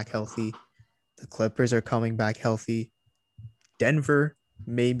coming back healthy. The Clippers are coming back healthy. Denver,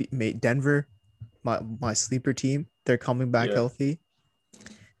 Denver, my sleeper team, they're coming back Yeah. healthy.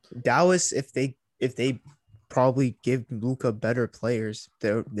 Dallas, if they probably give Luka better players,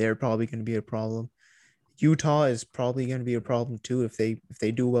 they're probably going to be a problem. Utah is probably going to be a problem too if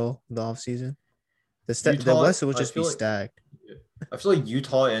they do well in the offseason. The Utah, West will I just be feel like stacked. yeah. I feel like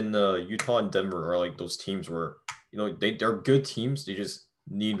Utah and Denver are like those teams where they're good teams. They just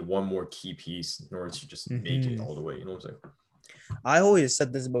need one more key piece in order to just make it Mm-hmm. all the way. You know what I'm saying? I always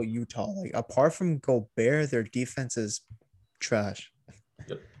said this about Utah. Like apart from Gobert, their defense is trash.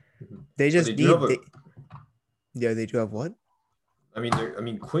 Yep. Mhm. They But they just do have need a. they yeah, they do have what? I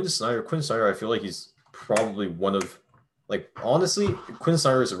mean, Quinn Snyder. Quinn Snyder. I feel like he's probably one of, like, honestly, Quinn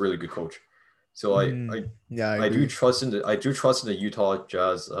Snyder is a really good coach. So Yeah, I I do agree. trust in the Utah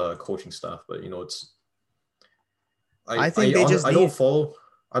Jazz coaching staff, but it's I think they just need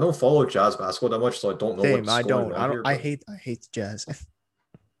I don't follow Jazz basketball that much, so I don't know same. what's I going don't. on I don't here. I But hate I hate the Jazz.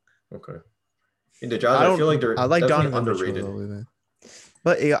 okay, in the Jazz, I I feel like don't I they're like definitely Donovan Mitchell underrated. though, even.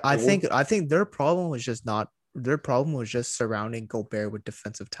 But yeah, I It will, think I think their problem was just surrounding Gobert with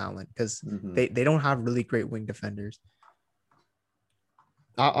defensive talent because mhm. they don't have really great wing defenders.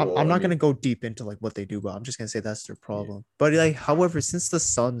 I'm Well, I not gonna mean, go deep into like what they do, but I'm just gonna say that's their yeah. problem. But like, however, since the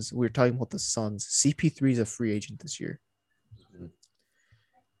Suns, we are talking about the Suns. CP3 is a free agent this year. Mhm.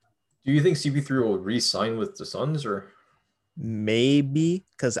 Do you think CP3 will re-sign with the Suns or? Maybe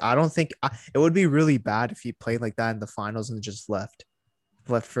because I don't think it would be really bad if he played like that in the finals and just left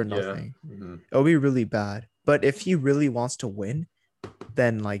for Yeah. nothing. Hmm. It would be really bad. But if he really wants to win,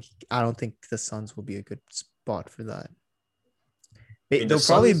 then like I don't think the Suns will be a good spot for that. I They, mean, the they'll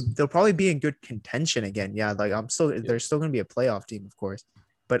probably Suns. they'll probably be in good contention again. Yeah, like Yeah. they're still gonna be a playoff team, of course.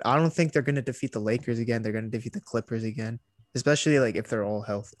 But I don't think they're gonna defeat the Lakers again. They're gonna defeat the Clippers again, especially like if they're all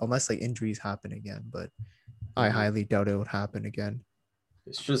healthy, unless like injuries happen again. But I Mhm. highly doubt it would happen again.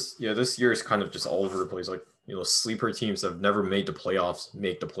 It's just this year is kind of just all over the place. Like sleeper teams that have never made the playoffs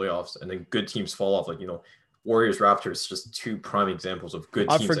make the playoffs, and then good teams fall off. Like Warriors, Raptors, just two prime examples of good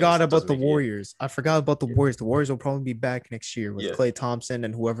I teams that forgot just about doesn't the make it. Warriors. I forgot about the Yeah, Warriors. The Warriors will probably be back next year with yeah. Klay Thompson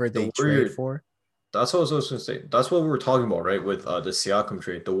and whoever The they trade Warrior. for. That's what I was going to say. That's what we were talking about, right? With the Siakam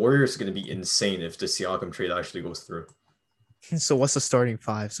trade, the Warriors are going to be insane if the Siakam trade actually goes through. So what's the starting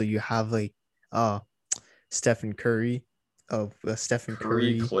five? So you have like uh Stephen Curry, Stephen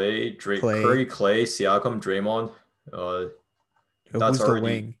Curry, Curry, Clay, Drake, Clay. Curry, Clay, Siakam, Draymond. Uh, that's Who's the already.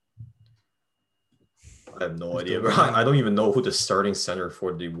 wing? I have no Who's the idea, but I wing? don't even know who the starting center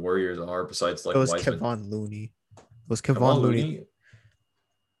for the Warriors are besides It like was Wiseman. Kevon Looney. It was Kevon Kevon Looney. Looney.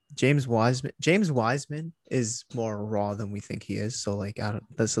 James Wiseman. James Wiseman is more raw than we think he is. So like I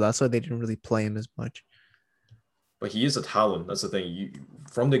don't. So that's why they didn't really play him as much. But he is a talent. That's the thing.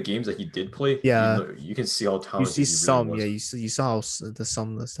 From the games that he did play, Yeah, you can see how you see talented he really some. Yeah, was. you saw the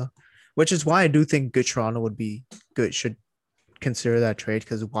some of the stuff, which is why I do think good Toronto would be good. Should consider that trade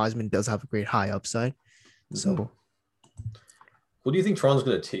because Wiseman does have a great high upside. Hmm. So Who do you think Toronto's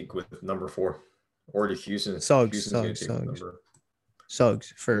going to take with number 4, or the Suggs, Houston's going Suggs, to take with Suggs, number?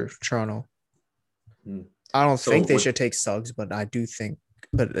 Suggs for Well, Toronto. hmm. I don't So think they with should take Suggs, but I do think,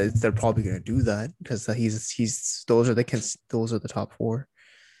 but they're probably gonna do that because he's those are the top four.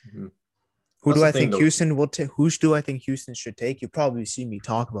 hmm. Who That's do the I thing think though. Houston will take? Who do I think Houston should take? You probably see me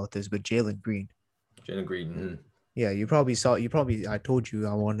talk about this, but Jalen Green. Jalen Green. Yeah, you probably saw. You probably I told you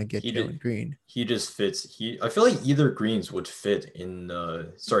I want to get He did. Jalen Green. He just fits. I feel like either Greens would fit in.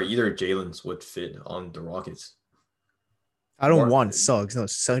 Either Jalen's would fit on the Rockets. I don't Mark. want Suggs. No,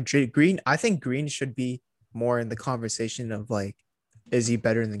 Green. I think Green should be more in the conversation of like, is he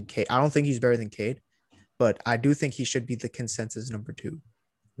better than Cade? I don't think he's better than Cade, but I do think he should be the consensus number two.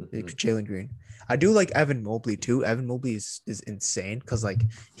 Mhm. Jalen Green. I do like Evan Mobley too. Evan Mobley is insane because like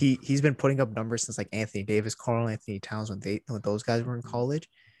he's been putting up numbers since like Anthony Davis, Carl Anthony Towns when those guys were in college.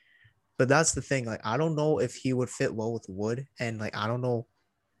 But that's the thing. Like I don't know if he would fit well with Wood, and like I don't know.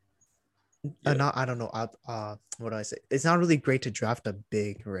 Yeah. Not I don't know. What do I say? It's not really great to draft a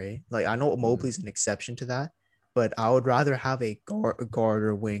big, right? Like I know Mhm. Mobley's an exception to that, but I would rather have a guard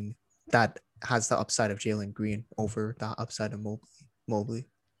or wing that has the upside of Jalen Green over the upside of Mobley.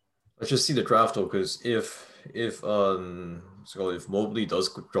 Let's just see the draft though, because if Mobley does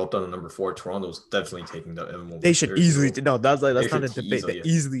drop down to number 4, Toronto's definitely taking that Evan Mobley. They should easily no. That's like they that's not a should debate. They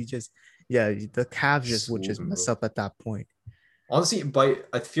easily just the Cavs just would just mess up at that point. Honestly,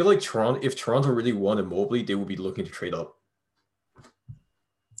 I feel like if Toronto really wanted Mobley, they would be looking to trade up.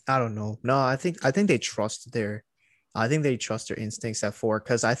 I don't know. No, I think they trust their instincts at 4,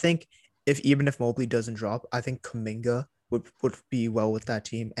 because I think even if Mobley doesn't drop, I think Kuminga would be well with that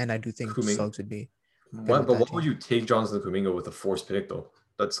team, and I do think Suggs would be. But why would you take Jonathan Kuminga with a 4th pick though?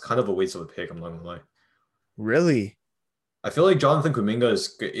 That's kind of a waste of a pick. I'm not gonna lie. Really? I feel like Jonathan Kuminga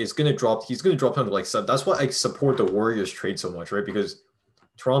is gonna drop. He's gonna drop down to like 7. That's why I support the Warriors trade so much, right? Because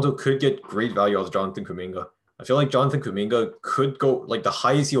Toronto could get great value out of Jonathan Kuminga. I feel like Jonathan Kuminga could go like the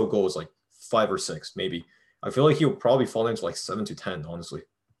highest he'll go is like 5 or 6, maybe. I feel like he'll probably fall into like 7 to 10, honestly.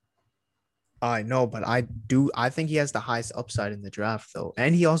 I know, but I think he has the highest upside in the draft though,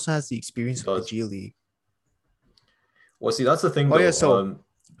 and he also has the experience of the G League. Well, see, that's the thing. G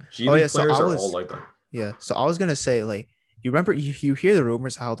League players are all like that. Yeah, so I was gonna say, like, you remember you hear the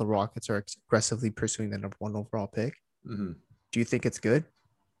rumors how the Rockets are aggressively pursuing the number 1 overall pick. Mm-hmm. Do you think it's good?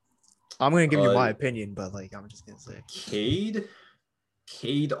 I'm gonna give you my opinion, but like I'm just gonna say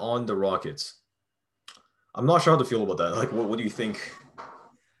Cade on the Rockets. I'm not sure how to feel about that. Like, what do you think?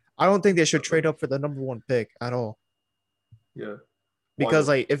 I don't think they should trade up for the number 1 pick at all. Yeah. Because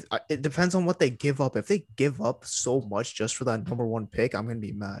like if it depends on what they give up. If they give up so much just for that number 1 pick, I'm gonna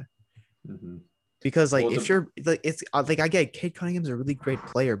be mad. Mm-hmm. Because like if you're like it's like I get Cade Cunningham's a really great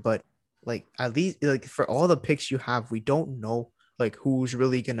player, but like at least like for all the picks you have, we don't know like who's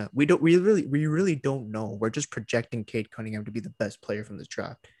really gonna. We really don't know. We're just projecting Cade Cunningham to be the best player from this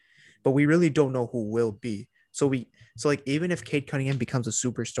draft, but we really don't know who will be. So like even if Cade Cunningham becomes a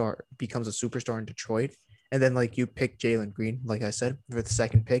superstar in Detroit, and then like you pick Jalen Green, like I said, for the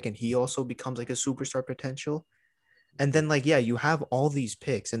 2nd pick, and he also becomes like a superstar potential, and then like you have all these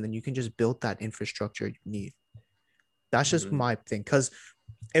picks, and then you can just build that infrastructure you need. That's just my thing, because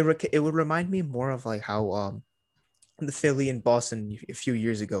it would remind me more of like how the Philly and Boston a few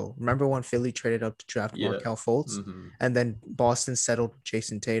years ago. Remember when Philly traded up to draft Markelle Fultz, and then Boston settled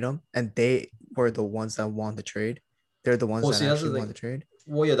Jason Tatum, and they were the ones that won the trade. They're the ones that actually won the trade.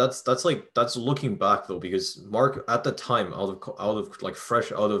 Well, yeah, that's looking back though, because Mark at the time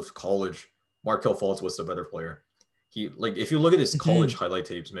fresh out of college, Markelle Fultz was the better player. He like if you look at his college highlight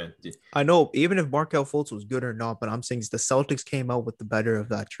tapes, man. I know even if Markelle Fultz was good or not, but I'm saying the Celtics came out with the better of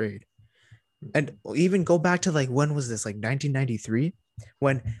that trade. And even go back to like when was this, like 1993,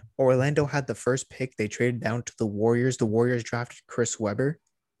 when Orlando had the 1st pick, they traded down to the Warriors. The Warriors drafted Chris Webber,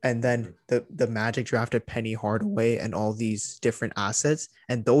 and then the Magic drafted Penny Hardaway and all these different assets.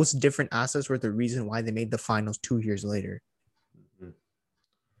 And those different assets were the reason why they made the finals 2 years later.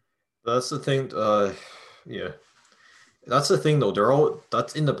 That's the thing. Yeah, that's the thing though.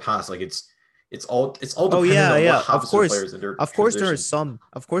 That's in the past. Like it's all dependent on what happens to players in their transition. Of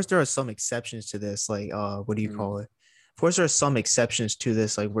course there are some exceptions to this, like what do you call it? Of course there are some exceptions to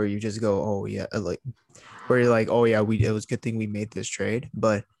this, like where you just go, oh yeah, like where you're like, oh yeah, it was a good thing we made this trade.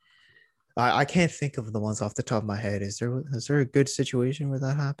 But I can't think of the ones off the top of my head. Is there a good situation where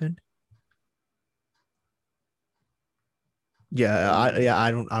that happened?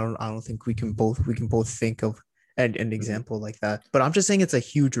 I don't think we can both think of an example like that. But I'm just saying it's a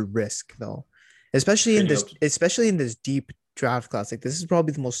huge risk though. Especially in this deep draft class. Like this is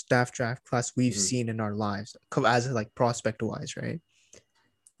probably the most staffed draft class we've seen in our lives, as like prospect wise, right?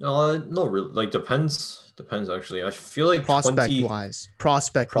 No, really. Like depends actually. I feel like prospect wise,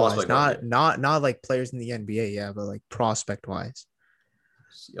 not like players in the NBA, yeah, but like prospect wise.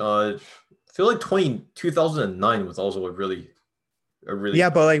 I feel like 2009 was also a really yeah,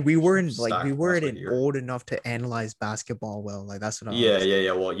 but like we weren't old enough to analyze basketball well. Like that's what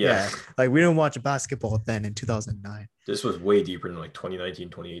Well, yeah. Like we didn't watch basketball then in 2009. This was way deeper than like 2019,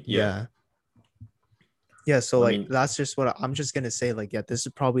 2018. Yeah. So I mean, that's just what I'm just gonna say. Like, yeah, this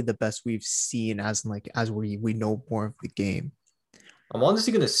is probably the best we've seen as we know more of the game. I'm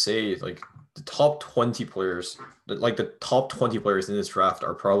honestly gonna say like the top 20 players, the top 20 players in this draft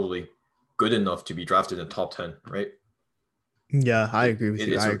are probably good enough to be drafted in the top 10, right? Yeah, I agree with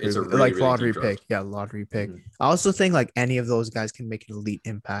you. It's a really, lottery pick. Yeah, lottery pick. I also think like any of those guys can make an elite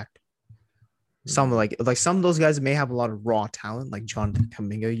impact. Some like some of those guys may have a lot of raw talent, like Jonathan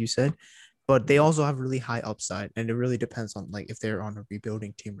Kuminga, you said, but they also have really high upside, and it really depends on like if they're on a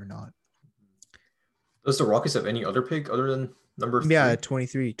rebuilding team or not. Does the Rockets have any other pick other than number 3? Yeah,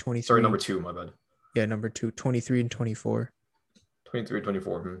 23. Sorry, number 2, my bad. Yeah, number 2, 23 and 24. 23,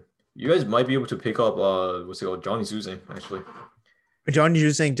 24. You guys might be able to pick up what's it called, Johnny Zuzang actually. Johnny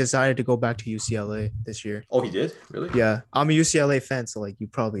Juzang decided to go back to UCLA this year. Oh, he did? Really? Yeah, I'm a UCLA fan, so like you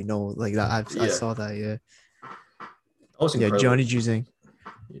probably know like that. I Yeah, saw that. Yeah, that was yeah. incredible. Johnny Juzang.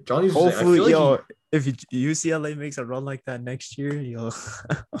 Johnny Zuzang, I Hopefully, feel like yo, if UCLA makes a run like that next year, yo,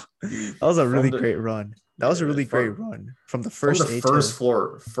 that was a from really the great run. That was a yeah really great run from the from the first eight to the first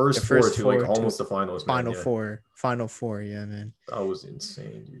four first to like four to almost the finals, man. final Yeah, four. Final four, yeah, man. that was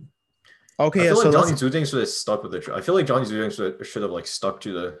insane, dude. Okay, I yeah. feel So like let's Johnny Zuding should have stuck with I feel like Johnny Zuding should have like stuck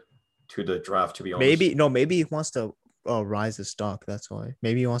to the draft. To be honest, maybe no, maybe he wants to rise his stock. That's why.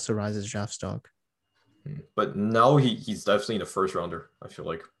 Maybe he wants to rise his draft stock. but now he's definitely the first rounder. I feel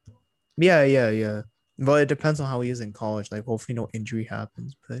like. Yeah, yeah, yeah. Well, it depends on how he is in college. Like, hopefully, no injury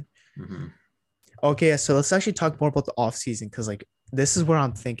happens. But Mhm. okay, so let's actually talk more about the offseason because, like, this is where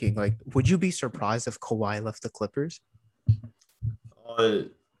I'm thinking. Like, would you be surprised if Kawhi left the Clippers? Uh,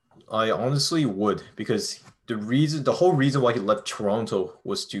 I honestly would because the whole reason why he left Toronto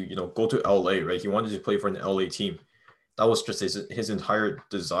was to go to LA, right? He wanted to play for an LA team. That was just his entire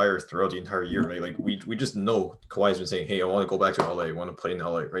desire throughout the entire year, right? Like we just know Kawhi's been saying, "Hey, I want to go back to LA. I want to play in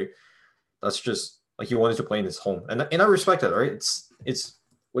LA," right? That's just like he wanted to play in his home, and I respect that, right? It's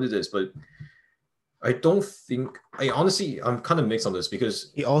what it is, but I don't think I honestly I'm kind of mixed on this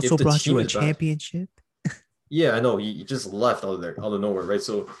because He also if the brought you team a is bad, championship. yeah, I know he just left out of there out of nowhere, right?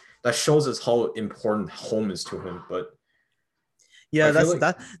 So that shows us how important home is to him. But I Yeah, feel that's like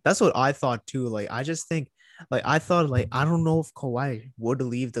that. That's what I thought too. Like, I just think, like, I thought, like, I don't know if Kawhi would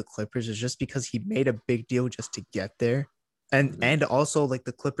leave the Clippers is just because he made a big deal just to get there, and also like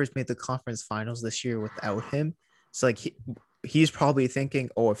the Clippers made the conference finals this year without him. So like he's probably thinking,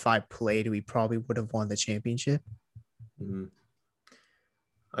 oh, if I played, we probably would have won the championship. mhm.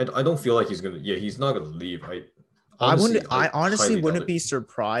 I don't feel like he's gonna. Yeah, he's not gonna leave. I I honestly highly doubt wouldn't it. be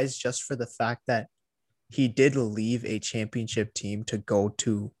surprised just for the fact that he did leave a championship team to go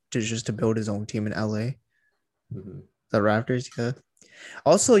to just to build his own team in LA. Mhm. The Raptors, yeah.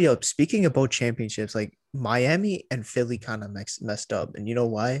 Also, yo, speaking about championships, like Miami and Philly kind of messed up, and you know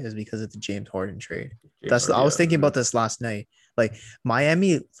why? Is because of the James Harden trade. James Harden, I was yeah. thinking about Mhm. this last night. Like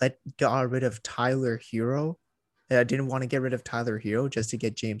Miami got rid of Tyler Hero. I didn't want to get rid of Tyler Hero just to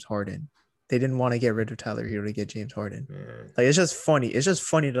get James Harden. They didn't want to get rid of Tyler Hero to get James Harden. Man. Like it's just funny. It's just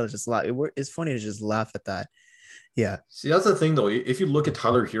funny to just laugh. It's funny to just laugh at that. Yeah, See, that's the thing though. If you look at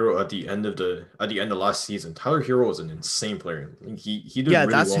Tyler Hero at the end of last season, Tyler Hero was an insane player. He did yeah.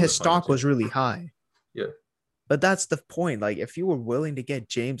 really That's well in the his finals. stock Yeah. was really high. Yeah. But that's the point. Like, if you were willing to get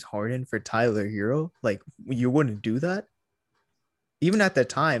James Harden for Tyler Hero, like you wouldn't do that. Even at the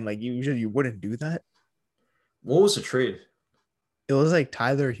time, like you wouldn't do that. What was the trade? It was like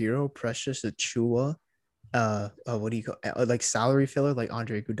Tyler Hero, Precious Achua, what do you call like salary filler, like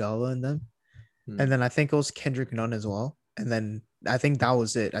Andre Iguodala and them. Hmm. And then I think it was Kendrick Nunn as well. And then I think that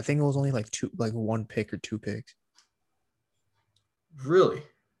was it. I think it was only like one pick or two picks. Really?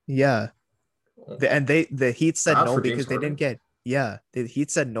 Yeah. And the Heat said That no for James because they didn't Harden? get yeah. The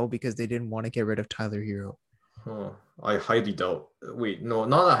Heat said no because they didn't want to get rid of Tyler Hero. Huh. I highly doubt. Wait, no,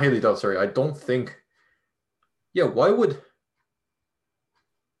 not I highly doubt. Sorry, I don't think. Yeah, why would?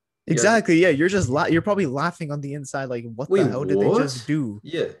 Yeah. Exactly. Yeah, you're probably laughing on the inside, like, what Wait, the hell did they just what? do?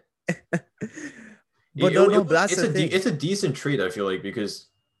 Yeah. But no, no, but Was that's the thing. it's a decent trade. I feel like because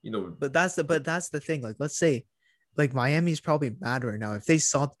But that's the thing. Like, let's say, like Miami's probably mad right now. If they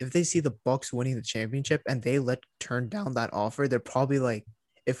see the Bucks winning the championship and they let turn down that offer, they're probably like,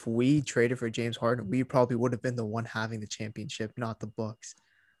 if we traded for James Harden, we probably would have been the one having the championship, not the Bucks.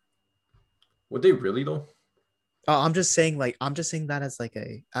 would they really though? I'm just saying that as like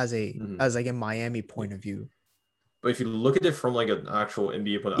Mhm. as like a Miami point of view. But if you look at it from like an actual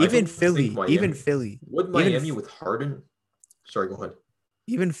NBA point, I Even don't think Philly, even Miami Philly, would even Miami with Harden. Sorry, go ahead.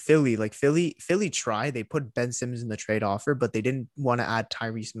 even Philly, like Philly tried. They put Ben Simmons in the trade offer, but they didn't want to add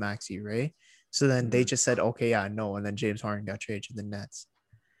Tyrese Maxey, right? So then they Mhm. just said, okay, yeah, no. And then James Harden got traded to the Nets.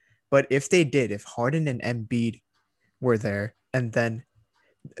 But if Harden and Embiid were there, and then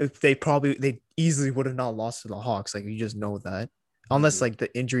if they easily would have not lost to the Hawks. Like you just know that. Unless Mhm. like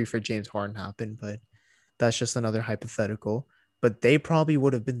the injury for James Harden happened, but that's just another hypothetical. But they probably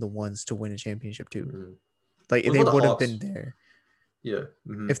would have been the ones to win a championship too. Mhm. Like What they about the would have been Hawks? there Yeah.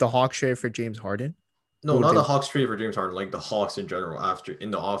 Mhm. if the Hawks traded for James Harden. No, Who not they the Hawks trade for James Harden, like the Hawks in general after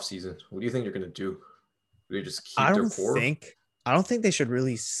in the offseason. What do you think they're gonna do? Do they just I keep their don't core? think I don't think they should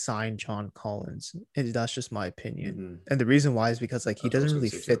really sign John Collins. And that's just my opinion. Hmm. And the reason why is because like he That's what I doesn't was gonna really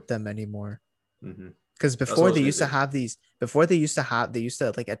say too. fit them anymore. Hmm. Because That's what I before was they gonna used to say. have they used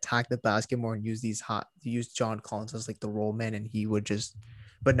to like attack the basket more and use John Collins as like the role man and he would just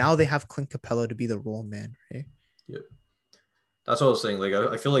But now they have Clint Capella to be the role man, right? Yeah. That's what I was saying. Like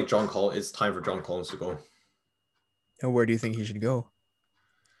I feel like John Collins. It's time for John Collins to go. And where do you think he should go?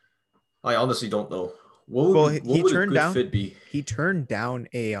 I honestly don't know. Well, What would a good fit be? he turned down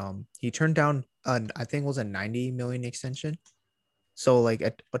he turned down an I think it was a 90 million extension. So like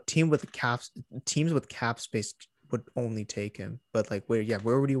a team with teams with cap space would only take him. But like where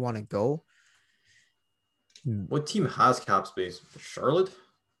would you want to go? What team has cap space? Charlotte?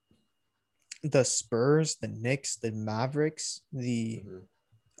 The Spurs, the Knicks, the Mavericks, the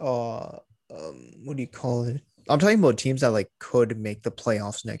what do you call it? I'm talking about teams that like could make the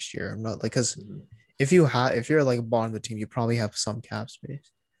playoffs next year. I'm not like because if you're like bottom of the team, you probably have some cap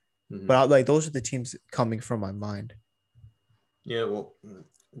space. But like those are the teams coming from my mind. Yeah, well,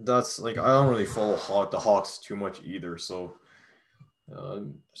 that's like I don't really follow the Hawks too much either. So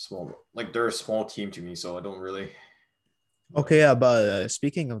small, like they're a small team to me, so I don't really. Okay, yeah, but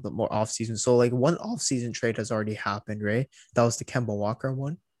speaking of the more off season, so like one off season trade has already happened, right? That was the Kemba Walker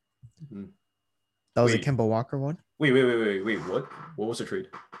one. That was the Kemba Walker one. Wait! What? What was the trade?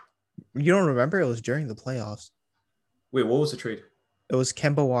 You don't remember? It was during the playoffs. Wait, what was the trade? It was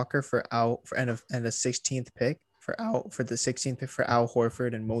Kemba Walker and a 16th pick for the 16th pick for Al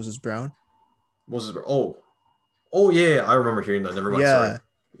Horford and Moses Brown. Oh yeah, I remember hearing that. Never mind. Yeah. Sorry.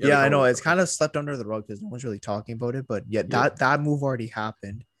 Yeah, I know it's kind of slept under the rug because no one's really talking about it. But that move already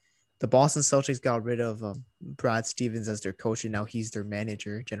happened. The Boston Celtics got rid of Brad Stevens as their coach, and now he's their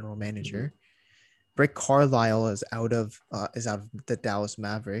general manager. Rick Carlisle is out of the Dallas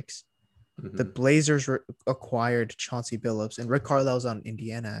Mavericks. The Blazers acquired Chauncey Billups, and Rick Carlisle's on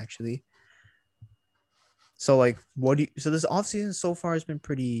Indiana actually. So like, so this offseason so far has been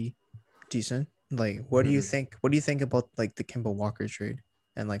pretty decent. Like, what do you think? What do you think about like the Kemba Walker trade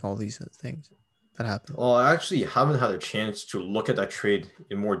and like all these things that happened? Well, I actually haven't had a chance to look at that trade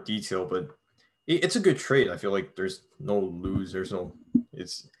in more detail, but it's a good trade. I feel like there's no lose.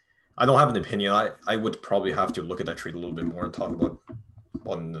 I don't have an opinion. I would probably have to look at that trade a little bit more and talk about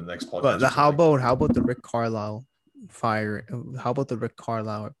on the next podcast. But how about the Rick Carlisle fire? How about the Rick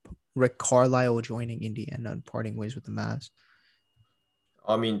Carlisle joining Indiana and parting ways with the Mavs?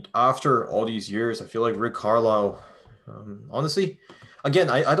 I mean, after all these years, I feel like Rick Carlisle, honestly,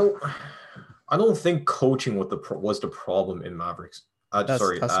 again, I don't think coaching was the problem in Mavericks. That's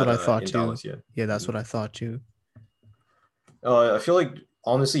what I thought too. Dallas, yeah, that's what I thought too. I feel like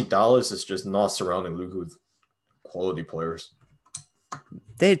honestly, Dallas is just not surrounding Luka with quality players.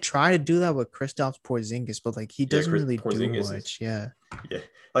 They try to do that with Kristaps Porzingis, but like he doesn't really do much. Yeah.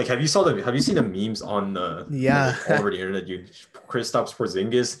 Like, have you seen the memes on all over the internet? Kristaps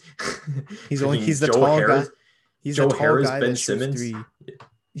Porzingis. he's the tall guy. He's Joe the tall Harris, guy Ben that Simmons, three.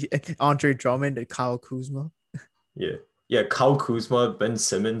 Andre Drummond, and Kyle Kuzma. Yeah, Kyle Kuzma, Ben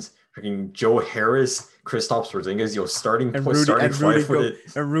Simmons, freaking Joe Harris, Kristaps Porzingis. Starting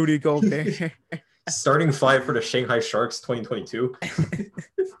Rudy Gobert. Starting five for the Shanghai Sharks 2022.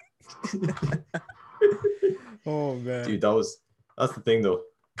 Oh man, dude, that's the thing though.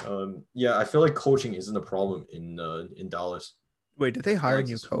 I feel like coaching isn't a problem in Dallas. Wait, did they hire a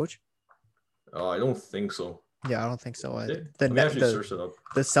new coach? I don't think so. Yeah, I don't think so either. Search it up.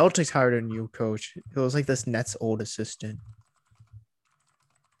 The Celtics hired a new coach. It was like this Nets old assistant.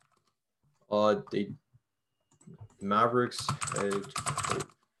 They Mavericks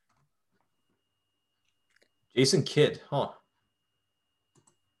Jason Kidd, huh?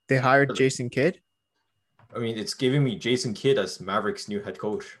 They hired Jason Kidd? I mean, it's giving me Jason Kidd as Mavericks' new head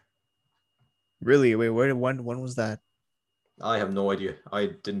coach. Really? Wait, when was that? I have no idea. I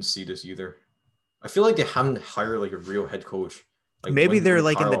didn't see this either. I feel like they haven't hired like a real head coach. Like maybe they're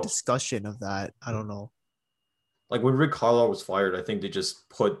like in the discussion of that. I don't know. Like when Rick Carlisle was fired, I think they just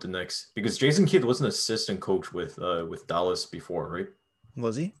put the next because Jason Kidd was an assistant coach with Dallas before, right?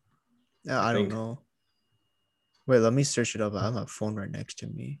 Was he? Yeah, I don't know. Wait, let me search it up. I have my phone right next to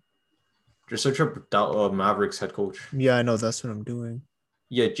me. Just search up Mavericks head coach. Yeah, I know. That's what I'm doing.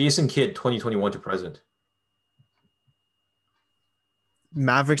 Yeah, Jason Kidd, 2021 to present.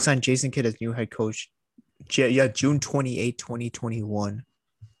 Mavericks signed Jason Kidd as new head coach. Yeah, June 28, 2021.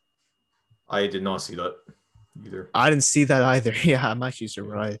 I did not see that either. I didn't see that either. Yeah, I'm actually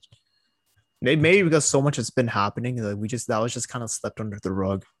surprised. Maybe because so much has been happening, like that was just kind of slept under the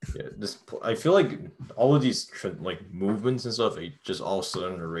rug. Yeah, I feel like all of these like movements and stuff, it just all slid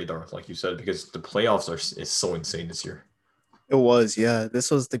under the radar, like you said, because the playoffs is so insane this year. It was, yeah.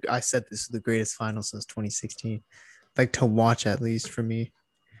 This is the greatest final since 2016, like to watch at least for me.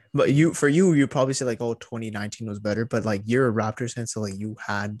 But you probably say like, oh, 2019 was better, but like you're a Raptors fan, so like you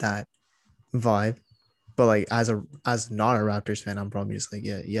had that vibe. But like as not a Raptors fan, I'm probably just like,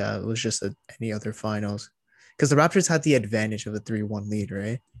 yeah, it was just any other finals. Because the Raptors had the advantage of a 3-1 lead,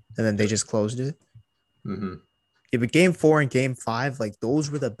 right? And then they just closed it. Mm-hmm. Yeah, but game 4 and game 5, like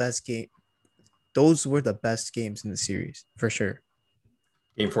those were the best game. Those were the best games in the series for sure.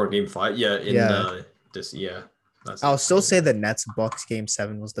 Game 4, game 5. Yeah, in Yeah, this, yeah. That's I'll it. still say the Nets Bucks game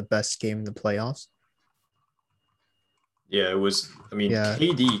 7 was the best game in the playoffs. Yeah, it was. I mean, Yeah,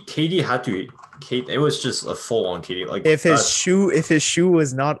 KD had to. It was just a full on KD. Like that's if his shoe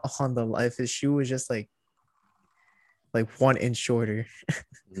was not on the, if his shoe was just like 1 inch shorter.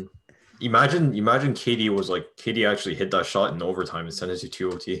 imagine KD was like KD actually hit that shot in overtime and sent it to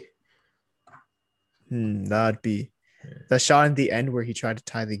 2 OT. That'd be Yeah. the shot in the end where he tried to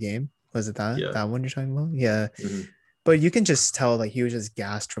tie the game. Was it Yeah. that one you're talking about? Yeah. Mm-hmm. But you can just tell like he was just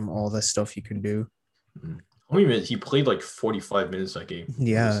gassed from all the stuff he can do. Mm-hmm. How many minutes? He played like 45 minutes that game.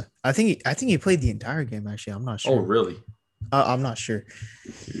 Yeah. I think he played the entire game actually. I'm not Oh, sure. really? I'm not sure.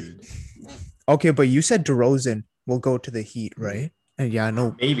 Dude. Okay, but you said DeRozan will go to the Heat, right? And yeah, I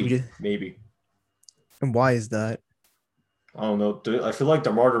know. Maybe. And why is that? I don't know. I feel like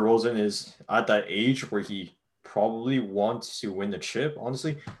DeMar DeRozan is at that age where he probably wants to win the chip,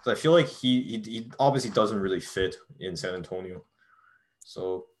 honestly. Because I feel like he obviously doesn't really fit in San Antonio.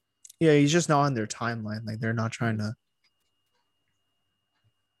 So Yeah, he's just not on their timeline. Like they're not trying to.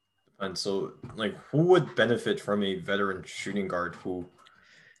 and so like who would benefit from a veteran shooting guard who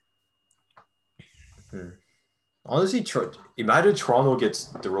honestly imagine Toronto gets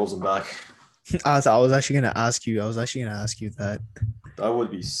DeRozan back. I was actually gonna ask you. I was actually gonna ask you that. That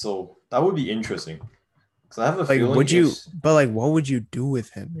would be interesting. Because I have a feeling would you? But like, what would you do with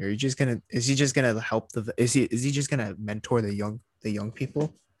him? Are you just gonna? Is he just gonna help the? Is he just gonna mentor the young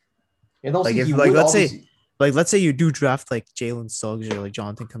people? And also, Like if let's say you do draft like Jalen Suggs or like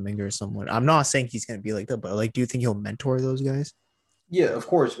Jonathan Kuminga or someone. I'm not saying he's gonna be like that, but like, do you think he'll mentor those guys? yeah, of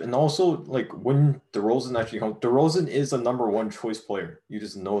course. And also, like when DeRozan actually comes, DeRozan is a number 1 choice player. You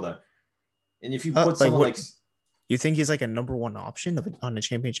just know that. And if you put someone like you think he's like a number 1 option on a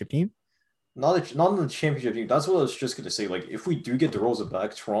championship team? not on the championship team. That's what I was just gonna say. Like if we do get DeRozan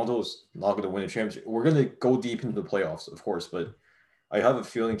back, Toronto's not gonna win a championship. We're gonna go deep into the playoffs, of course, but I have a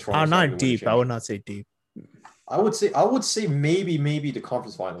feeling Toronto's not not deep. I would not say deep. I would say maybe the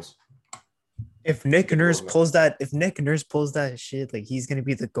conference finals. If Nick Nurse pulls that shit, like he's gonna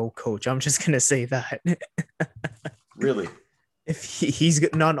be the GOAT coach. I'm just gonna say that. Really? If he's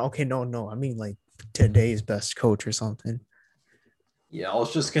not okay, no. I mean like today's best coach or something. Yeah, I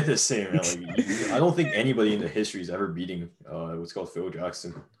was just gonna say, man, like I don't think anybody in the history is ever beating what's called Phil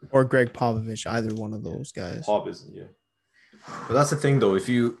Jackson or Greg Popovich, either one of those guys. Pop isn't, yeah. But that's the thing, though. If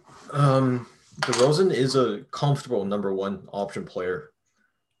you DeRozan is a comfortable number 1 option player,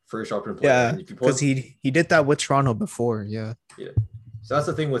 first option player. Yeah, because he did that with Toronto before. Yeah. So that's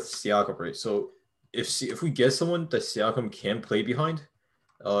the thing with Siakam, right? So if we get someone that Siakam can play behind,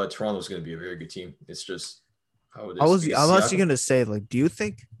 Toronto's going to be a very good team. It's just how it is. I was actually going to say, like, do you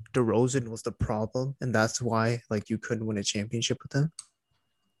think DeRozan was the problem, and that's why like you couldn't win a championship with him?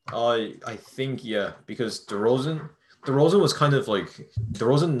 I think because DeRozan was kind of like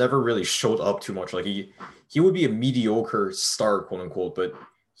DeRozan never really showed up too much. Like he would be a mediocre star, quote unquote, but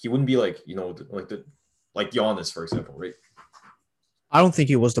he wouldn't be like like Giannis, for example, right? I don't think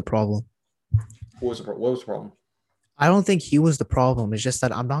he was the problem. What was the problem? I don't think he was the problem. It's just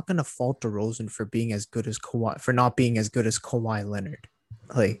that I'm not gonna fault DeRozan for being as good as Kawhi, for not being as good as Kawhi Leonard.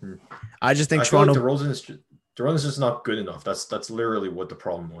 Like, I just think Toronto. Like DeRozan's just not good enough. That's literally what the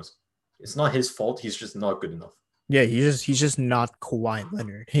problem was. It's not his fault. He's just not good enough. Yeah, he's just not Kawhi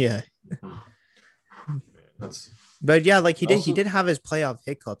Leonard. Yeah. But yeah, like he did have his playoff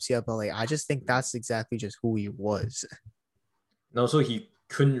hiccups. Yeah, but like I just think that's exactly just who he was. And also, he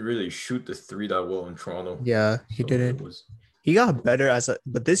couldn't really shoot the 3 that well in Toronto. Yeah, he didn't. He got better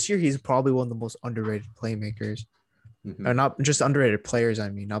but this year he's probably one of the most underrated playmakers. Mm-hmm. Or not just underrated players, I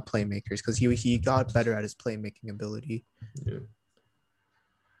mean, not playmakers, because he got better at his playmaking ability. Yeah.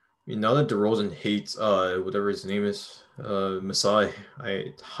 I mean, now that DeRozan hates whatever his name is, Masai,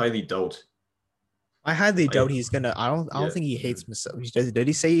 I highly doubt. I highly doubt he's gonna. I don't think he hates Masai. Did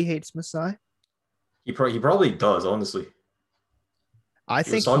he say he hates Masai? He probably does, honestly. I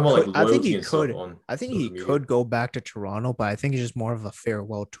think he could go back to Toronto, but I think it's just more of a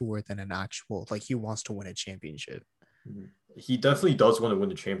farewell tour than an actual, like, he wants to win a championship. He definitely does want to win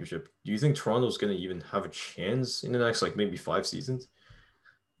the championship. Do you think Toronto's going to even have a chance in the next, like, maybe 5 seasons?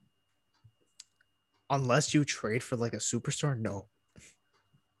 Unless you trade for like a superstar, no.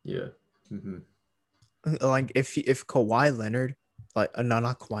 Yeah. Like if Kawhi Leonard, like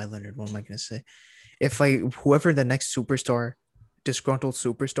not Kawhi Leonard, what am I gonna say? if like whoever the next superstar, disgruntled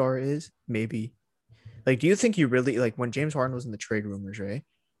superstar is, maybe. Like, do you think you really like when James Harden was in the trade rumors, right?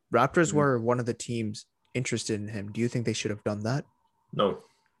 Raptors Mhm. were one of the teams interested in him. Do you think they should have done that? No,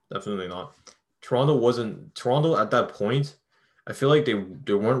 definitely not. Toronto at that point. I feel like they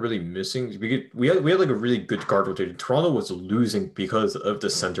weren't really missing. We had like a really good guard rotation. Toronto was losing because of the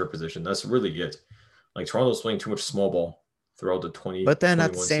center position. That's really it. Like Toronto was playing too much small ball throughout the But then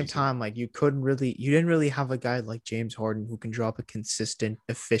at the 2021 same season. time, like you didn't really have a guy like James Harden who can drop a consistent,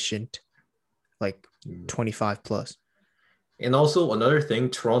 efficient, like Mm. 25 plus. And also another thing,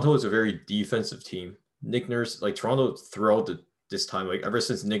 Toronto is a very defensive team. Nick Nurse, like Toronto throughout this time, like ever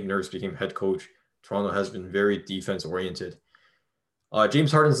since Nick Nurse became head coach, Toronto has been very defense oriented.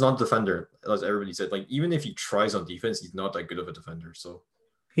 James Harden's not a defender, as everybody said. Like even if he tries on defense, he's not that good of a defender. So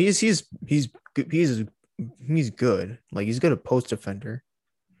He's he's good. Like he's good at post defender.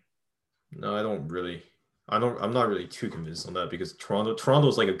 no, I'm not really too convinced on that because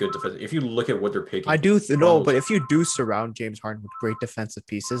Toronto's like a good defense. If you look at what they're I picking, do no, Toronto's but if you do surround James Harden with great defensive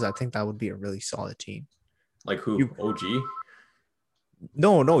pieces, I think that would be a really solid team. like who? You OG?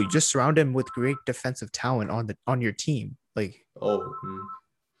 no, you just surround him with great defensive talent on your team. Like Oh,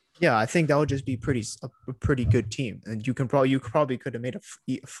 yeah, I think that would just be a pretty good team, and you probably could have made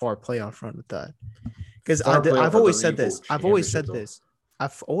a far playoff run with that. Because far playoff I've that always doesn't said equal this. I've always championship said though. this.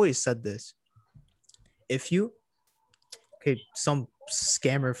 I've always said this. If you okay, some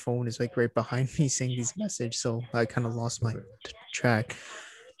scammer phone is like right behind me saying these messages, so I kind of lost my Okay. track.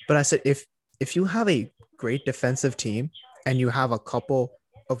 But I said if you have a great defensive team and you have a couple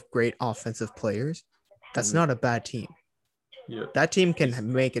of great offensive players, that's Mhm. not a bad team. Yeah, That team can it's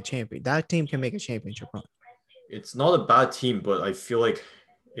make a champion. That team can make a championship run. it's not a bad team, but I feel like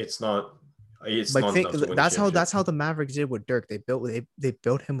it's not it's Like not think enough to win a that's championship. how the Mavericks did with Dirk. They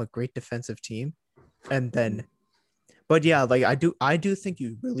built him a great defensive team, and Mhm. then but yeah, like I do think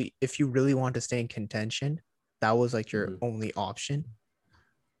you really if you really want to stay in contention, that was like your Mhm. only option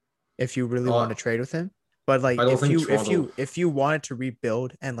if you really want Uh, to trade with him. But like I don't think Toronto. if you wanted to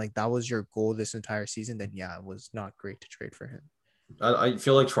rebuild and like that was your goal this entire season, then yeah, it was not great to trade for him. I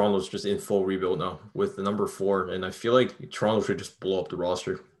feel like Toronto's just in full rebuild now with the number four, and I feel like Toronto should just blow up the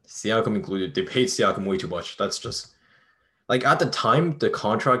roster. Siakam included. They paid Siakam way too much. That's just like at the time the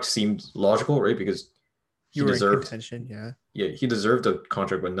contract seemed logical, right? Because he You were in deserved, contention, yeah. yeah, he deserved the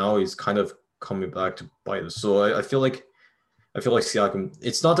contract, but now he's kind of coming back to bite us. So I feel like Siakam.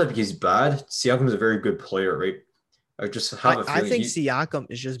 It's not that he's bad. Siakam is a very good player, right? I just have a I feeling think Siakam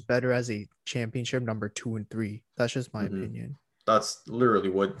is just better as a championship number 2 and 3. That's just my mhm, opinion. that's literally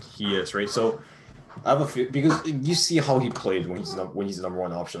what he is, right? So I have a feel because you see how he played when he's the number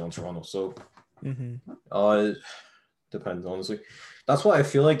one option on Toronto. So Mm-hmm. uh, depends honestly. That's why I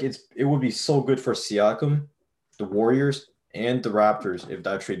feel like it would be so good for Siakam, the Warriors, and the Raptors if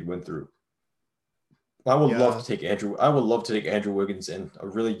that trade went through. I would love Yeah. to take Andrew. I would love to take Andrew Wiggins and a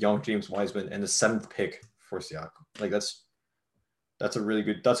really young James Wiseman and the seventh pick for Siakam. Like that's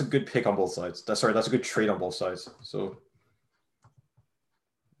a good pick on both sides. That's a good trade on both sides. So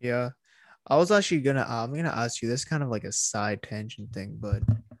Yeah. I was actually gonna I'm gonna ask you this kind of like a side tangent thing, but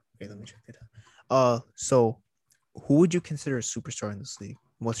okay, let me check it out. So who would you consider a superstar in this league?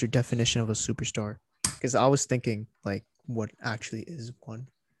 What's your definition of a superstar? Because I was thinking like what actually is one.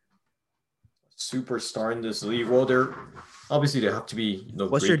 superstar in this league. Well, they're obviously they have to be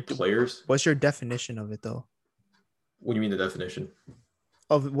What's your great players. what's your definition of it though? What do you mean the definition?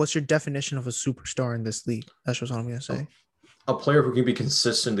 Of what's your definition of a superstar in this league? That's just what I'm gonna A, say. a player who can be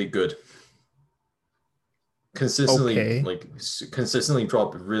consistently good, consistently Okay. like consistently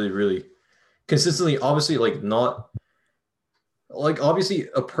drop really consistently. Obviously, like not like obviously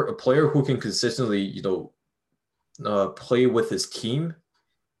a player who can consistently play with his team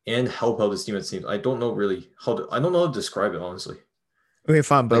and help out his team at the team. I don't know how to describe it honestly. Okay,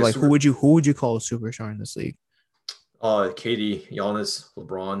 fine. Like But a like super who would you call a superstar in this league? KD, Giannis,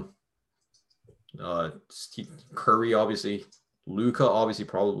 LeBron, Steve Curry, obviously, Luca, obviously,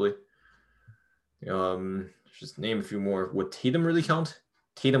 probably. Just name a few more. Would Tatum really count?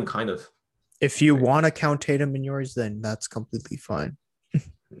 Tatum kind of. If you Right? want to count Tatum in yours, then that's completely fine.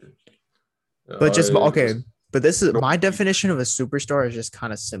 But just okay, Was but this is no, my definition of a superstar is just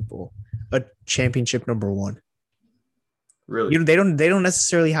kind of simple. A championship number one. really? They don't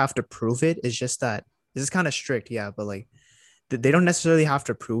necessarily have to prove it. It's just that this is kind of strict, yeah, but like they don't necessarily have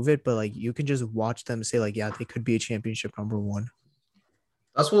to prove it, but like you can just watch them say like, yeah, they could be a championship number one.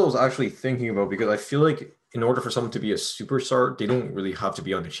 That's what I was actually thinking about because I feel like in order for someone to be a superstar, they don't really have to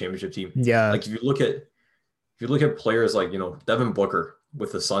be on the championship team. Yeah. Like if you look at players like Devin Booker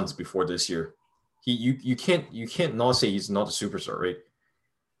with the Suns before this year, you can't not say he's not a superstar, right?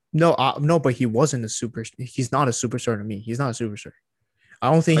 No, no, but he wasn't a super. He's not a superstar to me. He's not a superstar.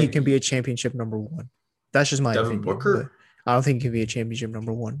 I don't think he Like can be a championship number one. That's just my Devin opinion, but Booker, I don't think he can be a championship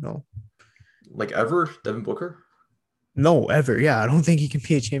number one. No, like ever, Devin Booker. no, ever. Yeah, I don't think he can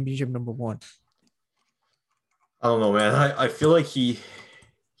be a championship number one. I don't know, man. I feel like he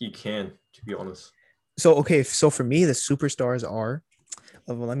can, to be honest. So okay, so for me, the superstars are.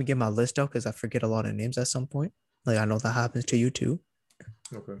 Well, let me get my list out because I forget a lot of names at some point. Like I know that happens to you too.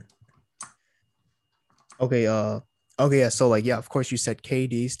 Okay. Okay, okay, yeah. So like, yeah, of course you said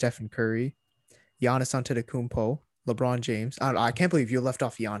KD, Stephen Curry, Giannis Antetokounmpo, LeBron James. I can't believe you left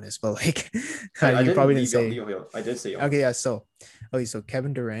off Giannis, but like, I you didn't probably didn't say. leave out. I did say Okay, Giannis. yeah. So, okay, so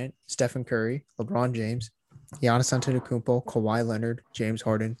Kevin Durant, Stephen Curry, LeBron James, Giannis Antetokounmpo, Kawhi Leonard, James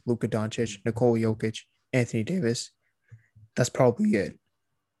Harden, Luka Doncic, Nikola Jokic, Anthony Davis. That's probably it.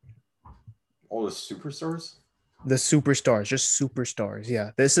 All the superstars. The superstars, just superstars. Yeah,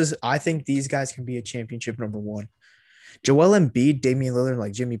 this is. I think these guys can be a championship number one. Joel Embiid, Damian Lillard,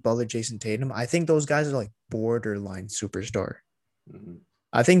 like Jimmy Butler, Jason Tatum. I think those guys are like borderline superstar. Mhm.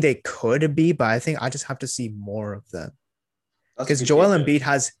 I think they could be, but I think I just have to see more of them That's a because good take, Joel yeah. Embiid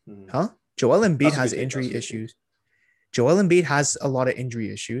has, Mhm. huh? Joel Embiid That's a has good take. That's a injury good take. issues. Joel Embiid has a lot of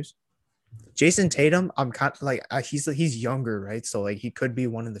injury issues. Jason Tatum, I'm kind of like he's younger, right? So like he could be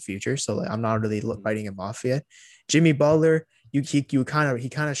one in the future. So like I'm not really Mhm. writing him off yet. Jimmy Butler, you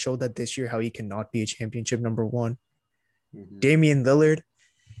kind of showed that this year how he cannot be a championship number one. Mhm. Damian Lillard,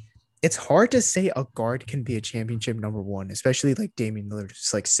 it's hard to say a guard can be a championship number one, especially like Damian Lillard,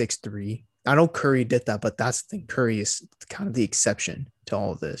 just like 6'3". I know Curry did that, but that's the thing. Curry is kind of the exception to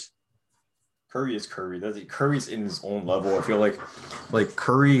all of this. Curry is Curry. Curry's in his own level. I feel like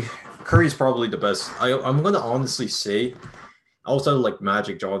Curry's probably the best. I'm gonna honestly say outside of like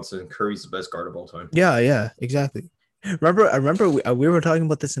Magic Johnson, Curry's the best guard of all time. Yeah, yeah, exactly. I remember we were talking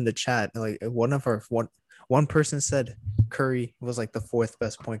about this in the chat. Like one person said Curry was like the fourth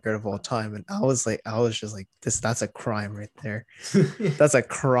best point guard of all time, and I was just like, that's a crime right there. That's a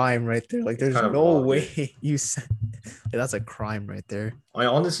crime right there. Like, It's there's kind of no wrong, yeah. way you said that's a crime right there. I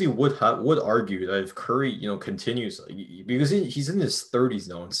honestly would argue that if Curry, continues because he's in his 30s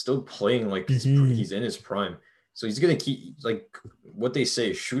now and still playing like Mhm. he's in his prime, so he's gonna keep like what they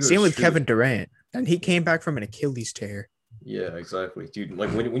say, Same shooters with shoot. Kevin Durant, and he Yeah, came back from an Achilles tear. yeah, exactly, dude.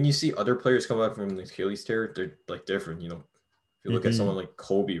 Like when you see other players come back from the Achilles tear, they're like different. If you look at someone like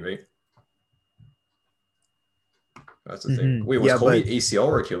Kobe, right? That's the thing. Wait, was Yeah, Kobe but ACL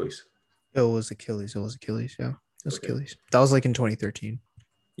or Achilles? it was Achilles. It was Achilles. Yeah, it was Okay, Achilles. That was like in 2013.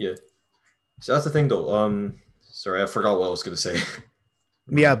 yeah. So that's the thing, though. Sorry, I forgot what I was gonna say.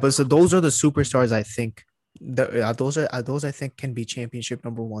 Yeah, but so those are the superstars I think. Those I think can be championship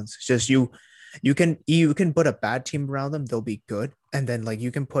number ones. It's just you can put a bad team around them, they'll be good, and then like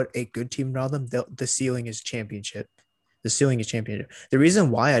you can put a good team around them, the ceiling is championship. The ceiling is championship. The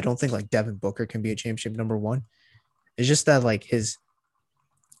reason why I don't think like Devin Booker can be a championship number one is just that like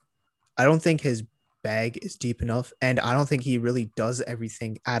I don't think his bag is deep enough, and I don't think he really does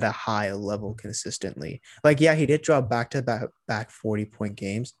everything at a high level consistently. Like, yeah, he did drop back 40-point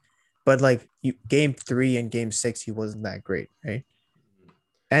games, but like game three and game six, he wasn't that great, right?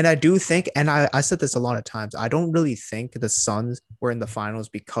 And I do think, and I said this a lot of times, I don't really think the Suns were in the finals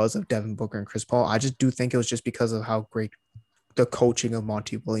because of Devin Booker and Chris Paul. I just do think it was just because of how great the coaching of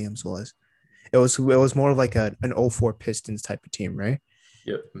Monty Williams was. It was more of like an 04 Pistons type of team, right?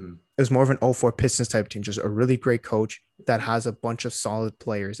 Yep. Mhm. It was more of an 04 Pistons type team, just a really great coach that has a bunch of solid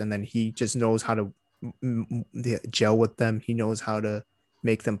players, and then he just knows how to gel with them. He knows how to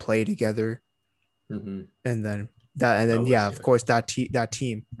make them play together, Mhm. and That then yeah, was of yeah. course that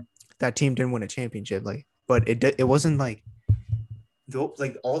team didn't win a championship, like, but it wasn't like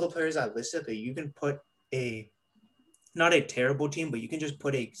like all the players I listed that you can put a not a terrible team, but you can just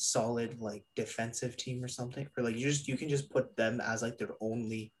put a solid like defensive team or something, or like you can just put them as like the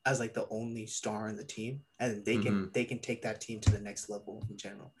only star in the team, and Mhm. they can take that team to the next level in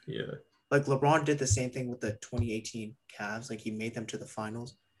general. Yeah. Like LeBron did the same thing with the 2018 Cavs, like he made them to the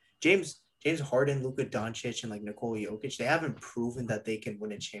finals. James Harden, Luka Doncic, and like Nikola Jokic, they haven't proven that they can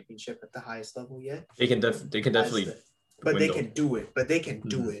win a championship at the highest level yet. They can definitely But win they though. can do it. But they can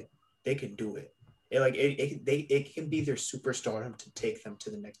do Mhm. it. They can do it. It can be their superstardom to take them to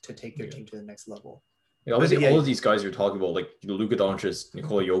the next to take their Yeah. team to the next level. Yeah, But obviously, yeah, all of these guys you're talking about, like Luka Doncic,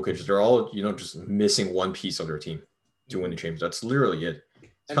 Nikola Jokic, they're all just missing one piece of their team to win the championship. That's literally it.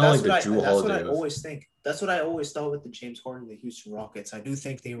 It's and kind of like the Drew that's what Holiday I of. always think. That's what I always thought with the James Harden, the Houston Rockets. I do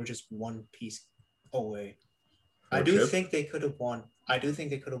think they were just one piece away. I or do chip. think they could have won. I do think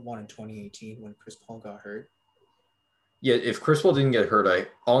they could have won in 2018 when Chris Paul got hurt. Yeah, if Chris Paul didn't get hurt,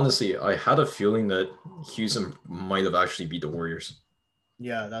 I had a feeling that Houston might have actually beat the Warriors.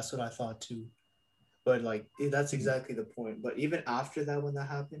 Yeah, that's what I thought too. But like that's exactly the point. But even after that, when that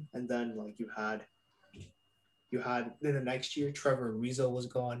happened, and then like you had in the next year, Trevor Ariza was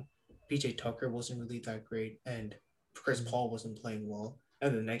gone, PJ Tucker wasn't really that great, and Chris Paul wasn't playing well.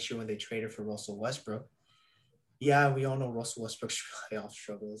 And the next year when they traded for Russell Westbrook, yeah, we all know Russell Westbrook's playoff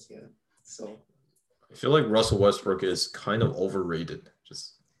struggles. Yeah, so I feel like Russell Westbrook is kind of overrated.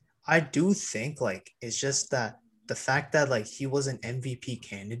 Just I do think like it's just that the fact that like he was an MVP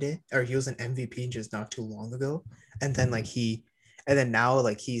candidate or he was an MVP just not too long ago, and then and then now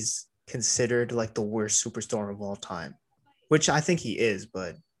like he's considered like the worst superstar of all time, which I think he is,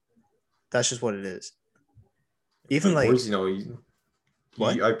 but that's just what it is. Even like, where's like you know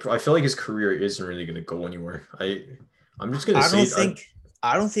what? I feel like his career isn't really gonna go anywhere. I'm just gonna I say don't think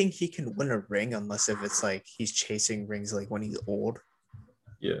I don't think he can win a ring unless if it's like he's chasing rings like when he's old.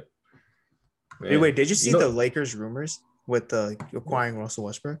 yeah, man. Wait, did you You see the know Lakers rumors with the acquiring Russell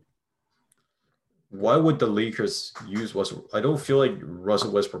Westbrook? why would the Lakers use Russell? I don't feel like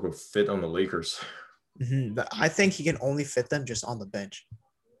Russell Westbrook would fit on the Lakers. But I think he can only fit them just on the bench.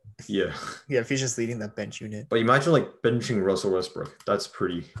 Yeah, Yeah, if he's just leading that bench unit. but imagine like benching Russell Westbrook. That's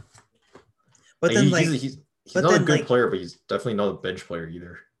pretty. But Like, then he's but not a then good player, but he's definitely not a bench player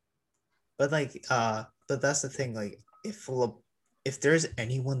either. but that's the thing. Like if there's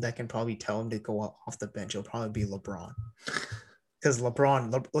anyone that can probably tell him to go off the bench, it'll probably be LeBron.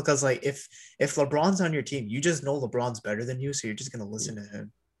 Because like if LeBron's on your team, you just know LeBron's better than you, so you're just gonna listen to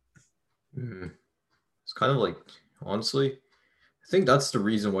him. It's kind of like honestly, I think that's the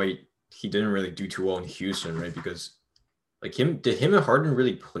reason why he didn't really do too well in Houston, right? Because like him and Harden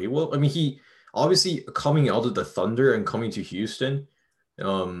really play well? I mean, he obviously coming out of the Thunder and coming to Houston,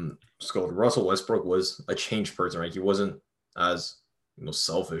 so Russell Westbrook was a changed person, right? He wasn't as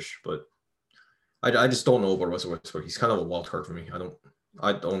selfish, but I just don't know about Russell Westbrook. He's kind of a wild card for me.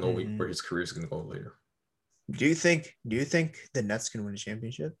 I don't know where his career is going to go later. Do you think the Nets can win a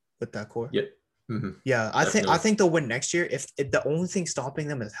championship with that core? Yeah. Mm-hmm. Yeah, I think they'll win next year. If the only thing stopping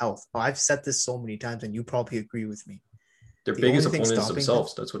them is health. I've said this so many times, and you probably agree with me. Their biggest opponent is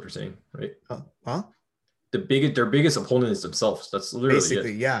themselves. That's what they're saying, right? Huh? Their biggest opponent is themselves. That's literally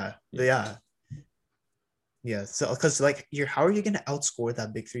basically it. Yeah. So because like how are you going to outscore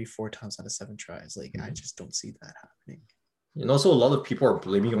that big 3-4 times out of 7 tries? Like I just don't see that happening. And also, a lot of people are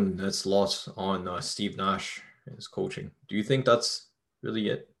blaming on the Nets' loss on Steve Nash and his coaching. Do you think that's really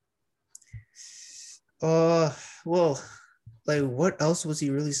it? Well, like what else was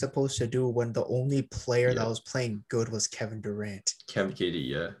he really supposed to do when the only player that was playing good was Kevin Durant? Kevin KD,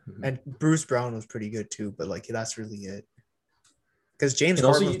 yeah. Mm-hmm. And Bruce Brown was pretty good too, but like that's really it. Because James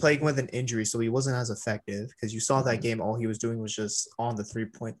Harden was playing with an injury, so he wasn't as effective. Because you saw that game, all he was doing was just on the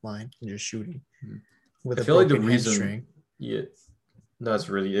 3-point line and just shooting. With I feel like the reason, it's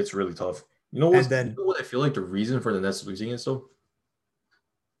really tough. You know what I feel like the reason for the Nets losing is though?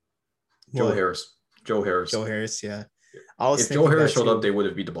 Joe Harris, yeah. If Joe Harris showed up, they would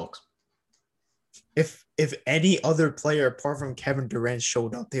have beat the Bucks. If any other player apart from Kevin Durant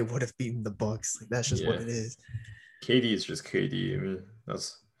showed up, they would have beaten the Bucks. Like that's just what it is. KD is just KD. I mean,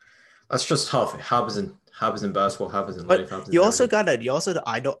 that's just tough. It happens in basketball, happens in life. I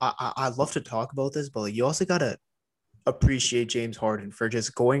love to talk about this, but you also gotta appreciate James Harden for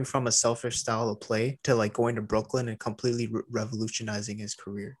just going from a selfish style of play to like going to Brooklyn and completely revolutionizing his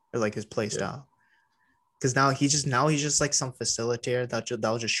career or like his play style. Because now he's just like some facilitator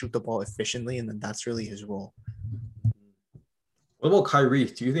that'll just shoot the ball efficiently, and then that's really his role. What about Kyrie?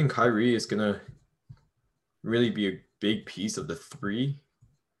 Do you think Kyrie is gonna really be a big piece of the 3?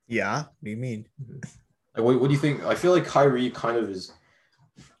 Yeah. What do you mean? Like, what do you think? I feel like Kyrie kind of is.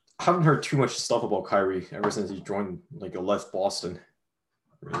 I haven't heard too much stuff about Kyrie ever since he joined, like, left Boston.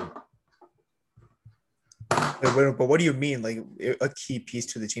 Really. But what do you mean, like a key piece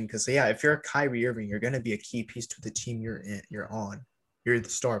to the team? Because if you're a Kyrie Irving, you're gonna be a key piece to the team you're on. You're the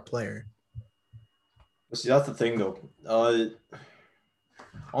star player. See, that's the thing, though.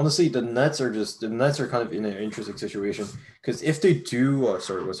 Honestly, the Nets are kind of in an interesting situation because if they do,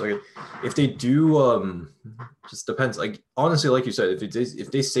 if they do, just depends. Like honestly, like you said,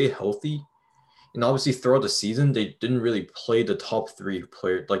 if they stay healthy, and obviously throughout the season they didn't really play the top 3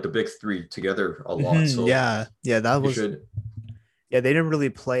 players, like the big 3 together a lot. So they didn't really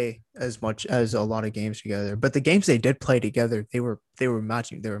play as much as a lot of games together. But the games they did play together, they were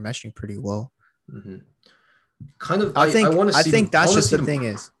meshing pretty well. Mm-hmm. Kind of. I think that's just the thing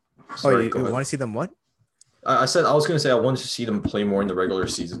is. Sorry, you want to see them what? I said I was gonna say I wanted to see them play more in the regular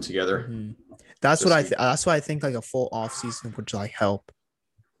season together. Mhm. That's what Just to, that's why I think like a full off season would like help.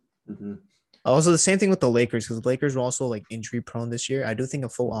 Mhm. Also, the same thing with the Lakers because the Lakers were also like injury prone this year. I do think a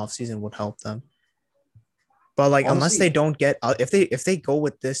full off season would help them. But like, unless they Honestly, don't get if they go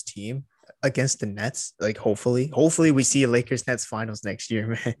with this team against the Nets, like hopefully we see a Lakers Nets finals next year,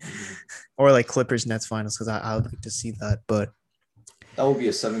 man, mhm, or like Clippers Nets finals because I would like to see that. But that would be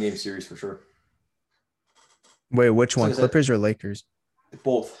a 7 game series for sure. wait, which So one, like I said, Clippers or Lakers?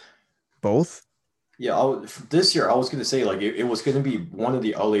 both. Both? Yeah, this year I was gonna say like it was gonna be one of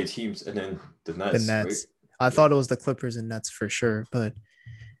the LA teams and then the The Nets, right? Nets. I Yeah. thought it was the Clippers and Nets for sure, but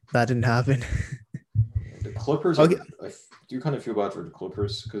that didn't happen. The Clippers Okay, are. I do kind of feel bad for the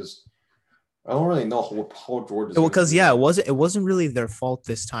Clippers because I don't really know what Paul George is well, gonna because do yeah, now. it wasn't really their fault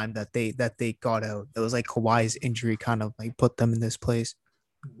this time that they got out. It was like Kawhi's injury kind of like put them in this place.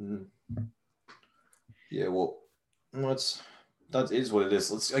 Mhm. Yeah, well, that is what it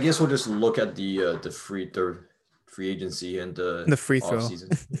is. I guess we'll just look at the free agency and the The free off throw, season.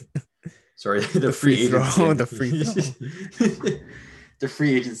 Sorry, the the free free agency throw, and the free throw. the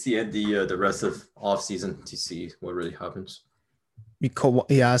free agency and the rest of off season to see what really happens.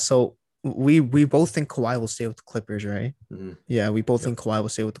 Yeah, so we both think Kawhi will stay with the Clippers, right? Mhm. Yeah, we both Yep, think Kawhi will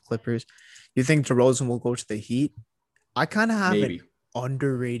stay with the Clippers. You think DeRozan will go to the Heat? I kind of have an maybe.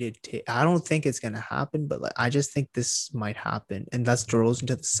 underrated take. I don't think it's gonna happen, but like I just think this might happen, and that's DeRozan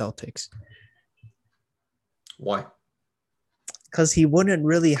to the Celtics Why? because he wouldn't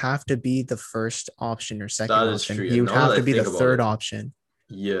really have to be the first option or second That is option. true. He Yeah, would now have that I to be the think about third it, option.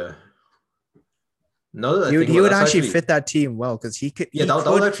 yeah. Now that I He would think about it, that's actually actually fit that team well because yeah, that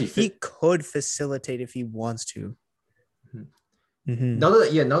would actually he fit. could facilitate if he wants to. Mm-hmm. Now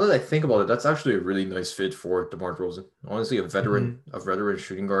that I think about it, that's actually a really nice fit for DeMar DeRozan. Honestly, Mm-hmm. a veteran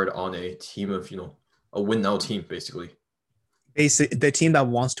shooting guard on a team of a win now team basically. Basic the team that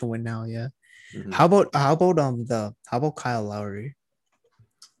wants to win now, yeah. Hmm How about Kyle Lowry?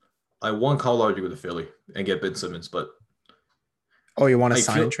 I want Kyle Lowry to go to Philly and get Ben Simmons, but Oh, you want to I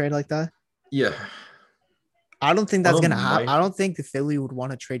sign and feel trade like that? yeah, I don't think I that's don't gonna happen. mind. I don't think the Philly would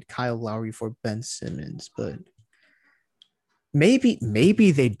want to trade Kyle Lowry for Ben Simmons, but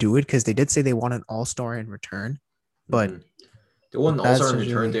maybe they do it because they did say they want an all-star in return. But Hmm They want an that's all-star in just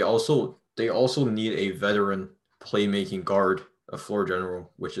return. really They also need a veteran playmaking guard, a floor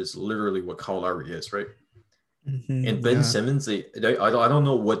general, which is literally what Kyle Lowry is, right? And Ben yeah. Simmons, I don't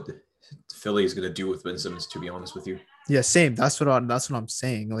know what Philly is gonna do with Ben Simmons, to be honest with you. Yeah, same. That's what I'm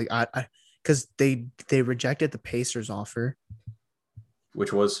saying. Like I because they rejected the Pacers offer,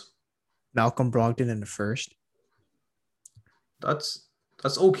 Which was Malcolm Brogdon in the first. that's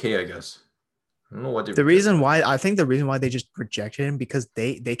that's okay, I guess. I don't know why they The rejected reason that. why I think the reason why they just rejected him because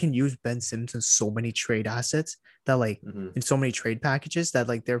they can use Ben Simmons in so many trade assets that like Hmm in so many trade packages that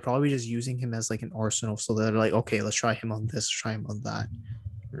like they're probably just using him as like an arsenal. So they're like, okay, let's try him on this, try him on that.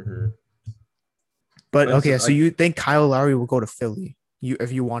 hmm But But okay, so you think Kyle Lowry will go to Philly? You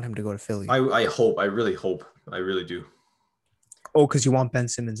if you want him to go to Philly? I hope, I really hope, I really do. Oh, because you want Ben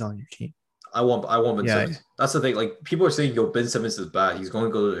Simmons on your team. I want Ben Yeah, Simmons. That's the thing. Like people are saying, yo, Ben Simmons is bad. He's going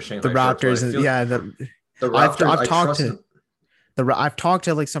to go to the the Shanghai Sharks, but I Raptors and feel yeah, the Raptors. I've I talked trust to him, I've talked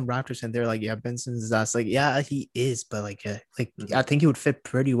to like some Raptors and they're like, yeah, Ben Simmons is that's like, yeah, he is, but like I Mhm. think he would fit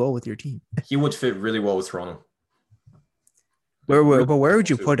pretty well with your team. He would fit really well with Toronto. Like really But where would well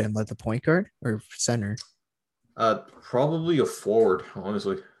you too. put him? Like the point guard or center? Probably a forward,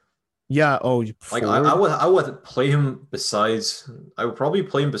 honestly. Yeah. Oh, Like I forward would I would play him besides. I would probably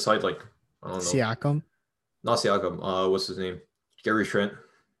play him beside like I don't know, Siakam, not Siakam. What's his name? Gary Trent.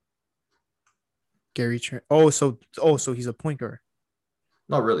 Gary Trent. So he's a point guard.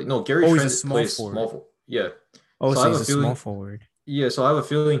 Not really. No, Gary Oh, he's a Trent small plays forward. small. Yeah. Oh, So I so have he's a a small feeling. forward. Yeah. So I have a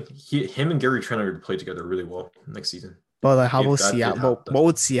feeling him and Gary Trent are going to play together really well next season. But like, how If about that did Siakam? happen. What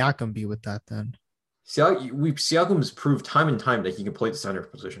would Siakam be with that then? Siakam's proved time and time that he can play the center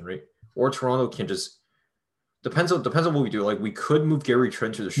position, right? Or Toronto can just depends on what we do. Like we could move Gary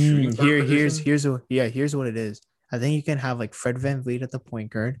Trent to the shooting guard position. Here's what it is. I think you can have like Fred VanVleet at the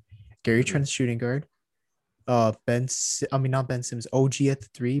point guard, Gary Mhm. Trent shooting guard, I mean not Ben Simmons, OG at the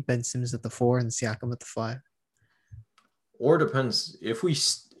three, Ben Simmons at the four, and Siakam at the five. Or depends if we.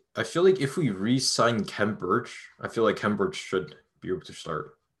 I feel like if we re-sign Kem Birch, I feel like Kem Birch should be able to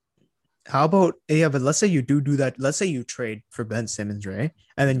start. How about yeah, but let's say you do that. Let's say you trade for Ben Simmons, right?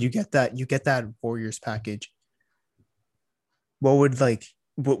 And then Mhm. you get that Warriors package. What would like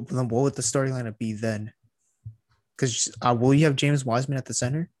what would the starting lineup be then? Because will you have James Wiseman at the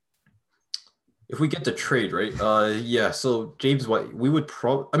center? If we get the trade, right? Yeah. So James White, we would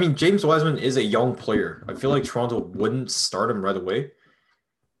probably. I mean, James Wiseman is a young player. I feel like Toronto wouldn't start him right away,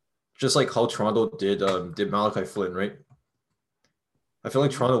 just like how Toronto did Malachi Flynn, right? I feel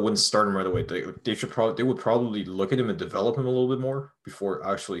like Toronto wouldn't start him right away. They would probably look at him and develop him a little bit more before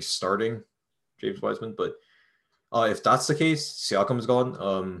actually starting James Wiseman. But if that's the case, Siakam's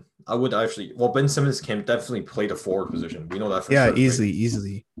gone. I would actually. Well, Ben Simmons can definitely play the forward position. We know that for Yeah, certain, right?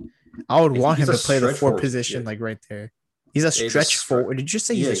 easily. I would want He's him a to play the stretch four forward. position Yeah, like right there. He's a yeah, he's a stretch forward. Did you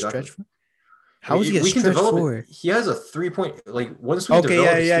say he's yeah, a exactly. stretch forward? I How is mean, he a we can stretch develop forward? it. He has a 3 point. Like once we Okay,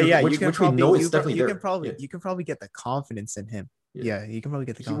 develop his yeah. which we know is definitely You can there. probably Yeah, you can probably get the confidence in him. yeah. Yeah, you can probably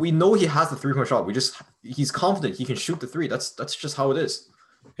get the We confidence. know he has the 3 point shot. He's confident he can shoot the three. That's just how it is.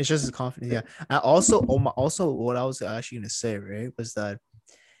 It's just his confidence. Yeah. Also, what I was actually gonna say, right, was that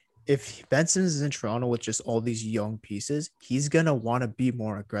if Ben Simmons is in Toronto with just all these young pieces, he's gonna want to be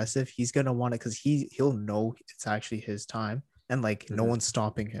more aggressive. He's gonna want to because he'll know it's actually his time and like no Mhm. one's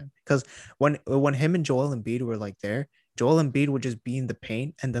stopping him. Because when him and Joel Embiid were like there, Joel Embiid would just be in the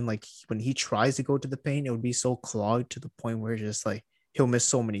paint, and then like when he tries to go to the paint, it would be so clogged to the point where just like he'll miss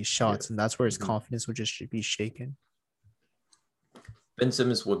so many Yeah. shots, and that's where his Mhm. confidence would just be shaken. Ben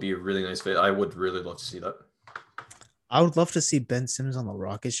Simmons would be a really nice fit. I would really love to see that. I would love to see Ben Simmons on the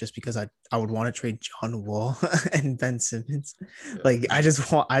Rockets just because I would want to trade John Wall and Ben Simmons. Yeah. Like I just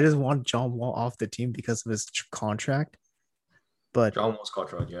want John Wall off the team because of his contract. But John Wall's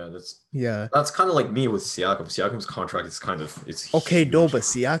contract, yeah, yeah. that's kind of like me with Siakam. Siakam's contract is kind of it's Okay, no, huge. but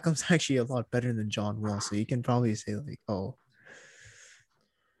Siakam's actually a lot better than John Wall, so you can probably say like, oh,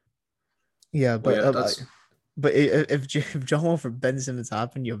 yeah, Well, yeah, but if John Wall for Ben Simmons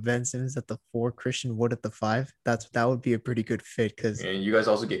happened, you have Ben Simmons at the 4, Christian Wood at the 5. That would be a pretty good fit because and you guys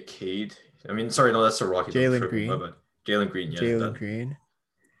also get Cade. I mean, sorry, no, that's the Rockets. I'm Jalen tripping. My Green, bad. Jalen Green, yeah, Jalen that Green.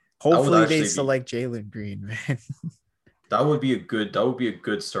 that would Hopefully they actually be select Jalen Green, man. that would be a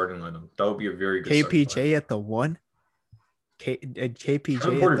good starting lineup. That would be a very good starting lineup. KPJ at the 1. Kevin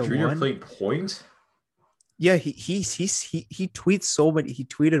KPJ at Porter the Jr. 1. playing point. Yeah, he tweets so many. He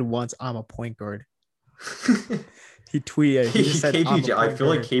tweeted once, "I'm a point guard." He tweeted. He just said, "I'm a KPJ. I point feel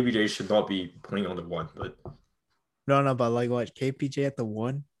like guard." KPJ should not be playing on the one, but No, but like what? KPJ at the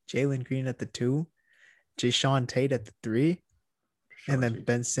 1, Jalen Green at the 2, Jayshawn Tate at the 3, and then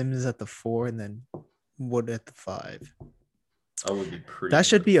Ben Simmons at the 4, and then Wood at the 5. that would be pretty. That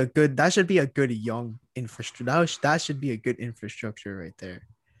should be a good. That should be a good young infrastructure. That should be a good infrastructure right there.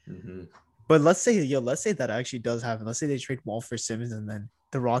 Mm-hmm. But let's say that actually does happen. Let's say they trade Wall for Simmons, and then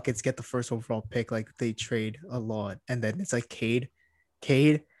the Rockets get the first overall pick. Like they trade a lot, and then it's like Cade,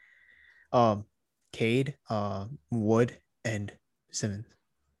 um, Wood, and Simmons.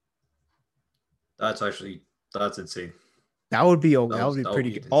 That's insane. That would be That would pretty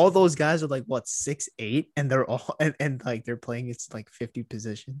be good. All insane. those guys are like what 6'8", and they're all and like they're playing it's like 50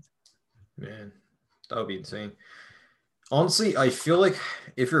 positions. Man, that would be insane. Honestly, I feel like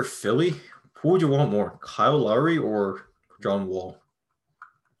if you're Philly, who would you want more, Kyle Lowry or John Wall?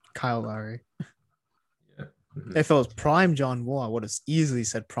 Kyle Lowry. Yeah. Mm-hmm. If it was prime John Wall, I would have easily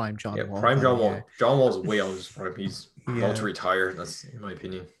said prime John Yeah, Wall. prime John Wall. Yeah. John Wall's way out of his prime. He's about Yeah. to retire. That's in my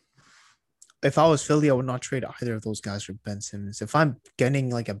opinion. If I was Philly, I would not trade either of those guys for Ben Simmons. If I'm getting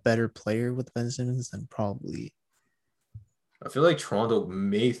like a better player with Ben Simmons, then probably. I feel like Toronto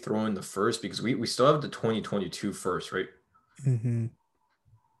may throw in the first because we still have the 2022 first, right? Mm-hmm.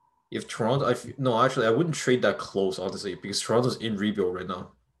 If Toronto, no, actually, I wouldn't trade that close, honestly, because Toronto's in rebuild right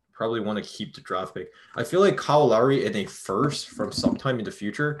now. Probably want to keep the draft pick. I feel like Kyle Lowry and a first from sometime in the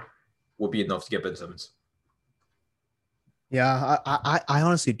future would be enough to get Ben Simmons. Yeah, I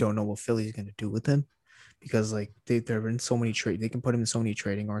honestly don't know what Philly's gonna do with him because like they're in so many trade. They can put him in so many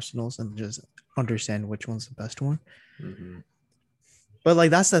trading arsenals and just understand which one's the best one. Mm-hmm. But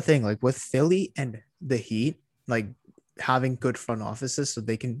like that's the thing, like with Philly and the Heat, like having good front offices so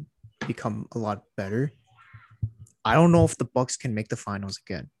they can become a lot better. I don't know if the Bucks can make the finals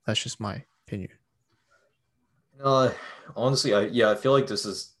again. That's just my opinion. Honestly, I feel like this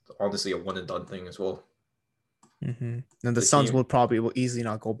is honestly a one and done thing as well. Mm-hmm. And the Suns will easily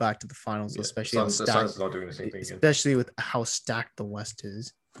not go back to the finals, Yeah, especially the Suns not doing the same thing especially with how stacked the West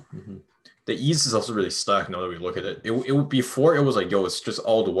is. Mm-hmm. The East is also really stacked now that we look at it. It before it was like, yo, it's just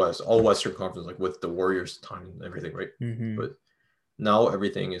all the West, all Western Conference, like with the Warriors time and everything, right? Mm-hmm. But now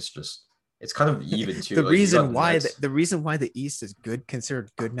everything is just it's kind of even too. The like, reason why the East is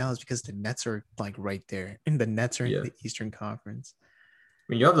considered good now is because the Nets are like right there, and the Nets are in the Eastern Conference.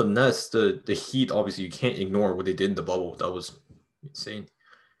 When you have the Nets, the Heat, obviously you can't ignore what they did in the bubble. That was insane.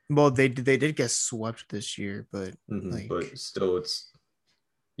 Well, they did get swept this year, but but still,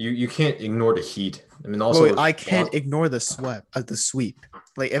 You can't ignore the Heat. I mean, Bro, also I can't ignore the sweep.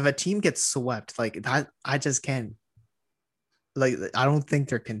 Like if a team gets swept, like that, I just can't. Like I don't think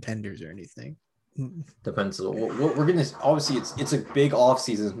they're contenders or anything. depends. We're gonna obviously it's a big off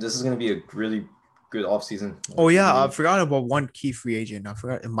season. This is gonna be a really good off season. Oh Like yeah, I really, forgot about one key free agent. I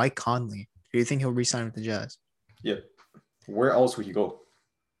forgot Mike Conley. Do you think he'll resign with the Jazz? yeah. Where else would you go?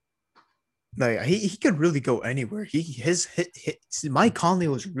 Like he could really go anywhere. Mike Conley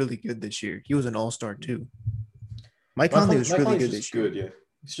was really good this year. He was an all-star too. Mike Conley was Mike really Conley's good just this year. good. Yeah,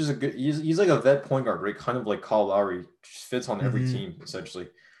 he's just a good. He's like a vet point guard, right? Kind of like Kyle Lowry, just fits on every Mm-hmm. team essentially.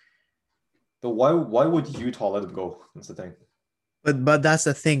 But why would Utah let him go? That's the thing. But that's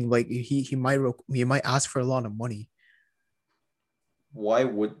the thing. Like he might ask for a lot of money. Why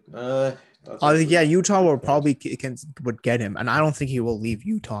would that's a Yeah, really Utah good will point. probably would get him, and I don't think he will leave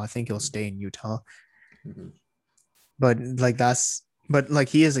Utah. I think he'll stay in Utah. Mhm. But like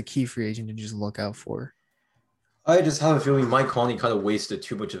he is a key free agent to just look out for. I just have a feeling Mike Conley kind of wasted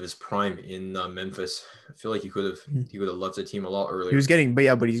too much of his prime in Memphis. I feel like Mhm. he could have left the team a lot He was earlier. getting,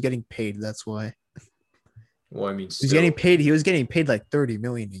 but he's getting paid. That's why Well, I mean, he's getting still, paid. He was getting paid like 30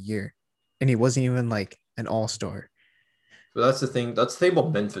 million a year, and he wasn't even like an all star. but that's the thing. That's the thing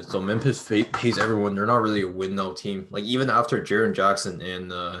about Memphis. So Memphis pays everyone. They're not really a win now team. Like even after Jaren Jackson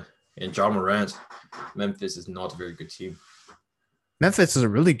and John Morant, Memphis is not a very good team. Memphis is a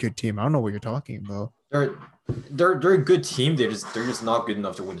really good team. I don't know what you're talking about. They're they're a good team. They're just not good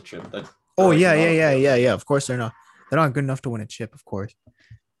enough to win the chip. They're Oh like yeah, not yeah, a yeah, playoff yeah, team. yeah. Of course they're not. They're not good enough to win a chip. Of course.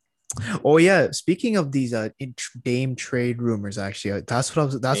 Oh yeah. Speaking of these Dame trade rumors, actually, that's what I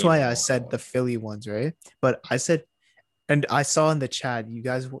was. That's Dame, why I oh said god. the Philly ones, right? But I said, and I saw in the chat, you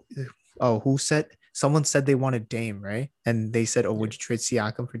guys. Oh, who said? Someone said they wanted Dame, right? And they said, "Oh, Yeah. would you trade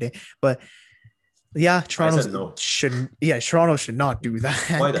Siakam for Dame?" But yeah, I said no. Toronto should not do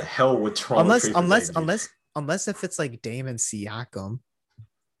that Why the hell would Toronto unless trade for unless Dame, dude? unless unless if it's like Dame and Siakam.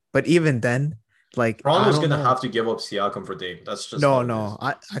 But even then, like I Toronto's don't gonna know. have to give up Siakam for Dame. That's just No, how it no.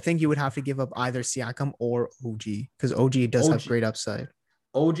 is. I think you would have to give up either Siakam or OG because OG does have OG great upside.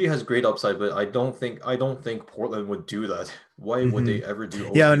 OG has great upside, but I don't think Portland would do that. Why would Hmm. they ever do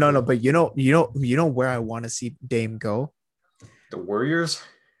Yeah, OG no, for no. them? But where I want to see Dame go. The Warriors?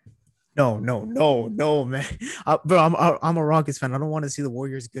 No, no, no, no, man. Bro, I'm a Rockets fan. I don't want to see the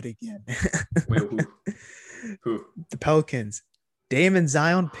Warriors good again. Wait, who? Who? The Pelicans, Dame and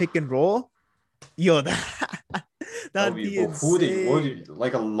Zion pick and roll. Yo, that That would that'd be be well, who would they what would insane. you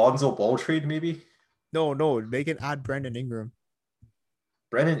like a Lonzo Ball trade maybe? No, no, they can add Brandon Ingram.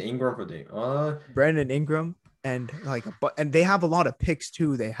 Brandon Ingram for Dame. Brandon Ingram and they have a lot of picks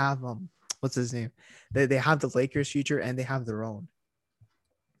too. They have what's his name? They have the Lakers future and they have their own.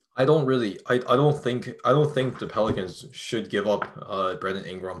 I don't think the Pelicans should give up Brandon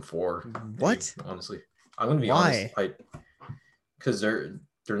Ingram for Dame, What? honestly. I'm gonna be honest. Why? I because they're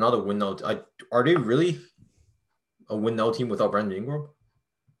not a win now. Are they really a win now team without Brandon Ingram?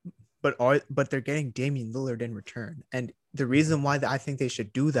 But they're getting Damian Lillard in return. And the reason why I think they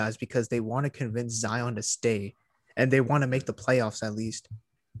should do that is because they want to convince Zion to stay and they want to make the playoffs at least.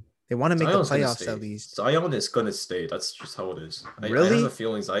 They want to make the Zion's gonna playoffs at stay. least. Zion is gonna stay. That's just how it is. I have a Really?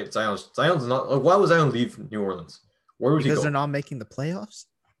 feeling Zion's not. Like, why would Zion leave New Orleans? Where would he Because they're go? not making the playoffs?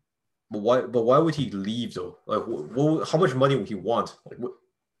 But why would he leave though? Like, how much money would he want? Like,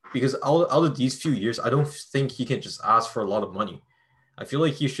 because out of these few years, I don't think he can just ask for a lot of money. I feel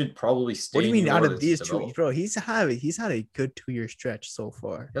like he should probably What do stay you in mean New out of Orleans to these two? develop. Bro, he's had a good 2 year stretch so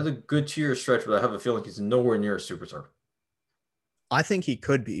far. He has a good 2 year stretch, but I have a feeling he's nowhere near a superstar. I think he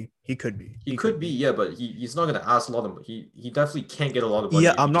could be. He could be. He could be, yeah, but he's not gonna ask a lot of he definitely can't get a lot of money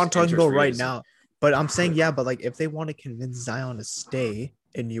Yeah, if he I'm not just talking enters about free right agency. now, but I'm saying yeah, but like if they want to convince Zion to stay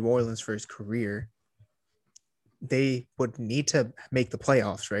in New Orleans for his career, they would need to make the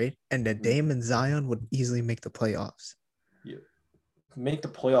playoffs, right? And the Dame and Zion would easily make the playoffs. Yeah. Make the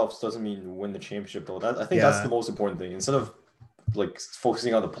playoffs doesn't mean win the championship though. I think that's the Yeah. most important thing. Instead of like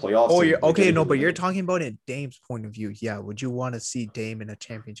focusing on the playoffs Oh, and you're like okay. getting No, but you're eliminated. talking about it Dame's point of view. Yeah. Would you want to see Dame in a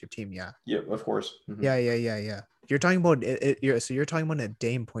championship team? Yeah. Yeah, of course. Yeah. Yeah. Yeah. Yeah. You're talking about so you're talking about a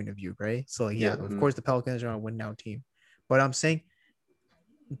Dame point of view, right? So like, Yeah. yeah, of course the Pelicans are on a win now team, but I'm saying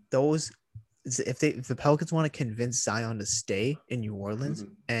those if the Pelicans want to convince Zion to stay in New Orleans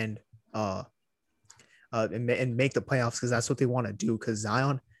and uh and make the playoffs because that's what they want to do because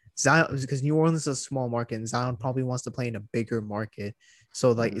Zion because New Orleans is a small market and Zion probably wants to play in a bigger market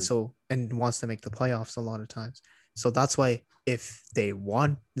so and wants to make the playoffs a lot of times so that's why if they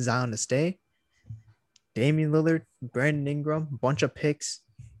want Zion to stay, Damian Lillard, Brandon Ingram, bunch of picks,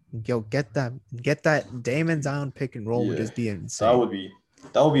 get that Dame and Zion pick and roll would Yeah. just be That insane. would be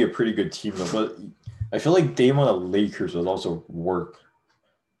That would be a pretty good team though. But I feel like Dame on the Lakers would also work.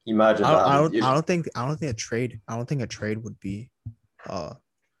 Imagine I that don't, I happening. don't, I don't think, I don't think a trade, I don't think a trade would be, uh,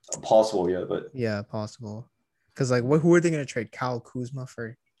 Possible, yeah. But yeah, possible. Because like, who are they gonna trade? Kyle Kuzma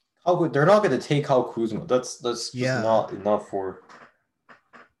for? how could they're not going to take Kyle Kuzma? That's just Yeah, not enough for.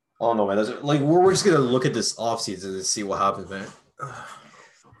 I don't know, man. That's like we're just gonna look at this offseason and see what happens, man.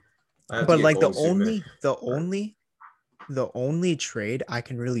 I have to but get like going soon, man. the only trade I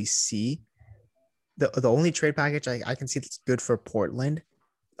can really see, the only trade package I can see that's good for Portland,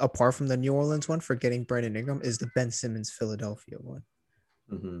 apart from the New Orleans one for getting Brandon Ingram, is the Ben Simmons Philadelphia one.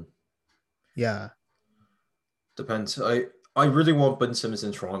 Mm-hmm. Yeah, Depends. I really want Ben Simmons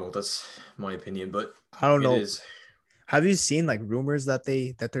in Toronto. That's my opinion, but I don't it know. is. Have you seen like rumors that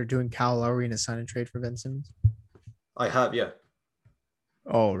they're doing Kyle Lowry in a sign and trade for Ben Simmons? I have, yeah.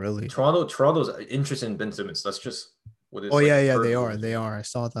 Oh, really? Toronto's interested in Ben Simmons. That's just what Oh it's like. yeah, I've yeah, heard they are. rumors. They are. I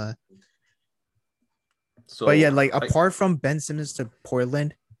saw that. But yeah, So like I apart from Ben Simmons to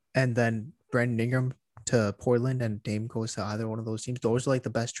Portland and then Brandon Ingram to Portland and Dame goes to either one of those teams, those are like the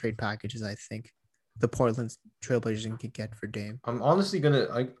best trade packages I think the Portland Trailblazers can get for Dame. I'm honestly gonna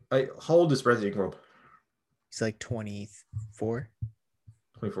I how old is Brandon Ingram? He's like 24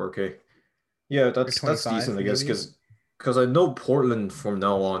 24K. Yeah, or that's 25 decent, I guess, maybe. because I know Portland from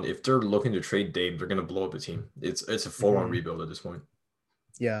now on, if they're looking to trade Dame, they're gonna blow up the team. It's a full on Mhm. rebuild at this point.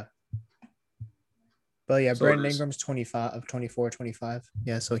 Yeah. But yeah, So Brandon it is. Ingram's 25, 24, 25.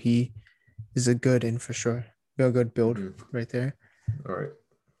 Yeah, so he is a good in for sure. A good build Mhm. right there. All right.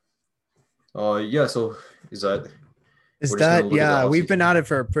 Yeah. So is that Is we're just gonna that, look at the yeah, we've been offseason? at it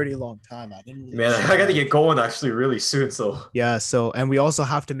for a pretty long time. I didn't really Man, I gotta share. get going actually really soon. So Yeah, so and we also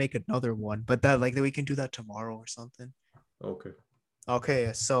have to make another one, but that like we can do that tomorrow or something. okay.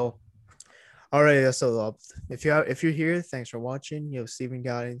 Okay, so all right, so if you're here, thanks for watching. Steven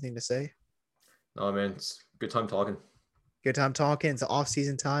got anything to say? No, man, it's good time talking. Good time talking. It's off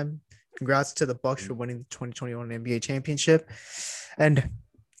season time. Congrats to the Bucks for winning the 2021 NBA championship. And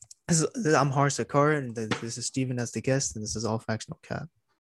I'm Har Sakar, and this is Steven as the guest, and this is All Facts No Cap.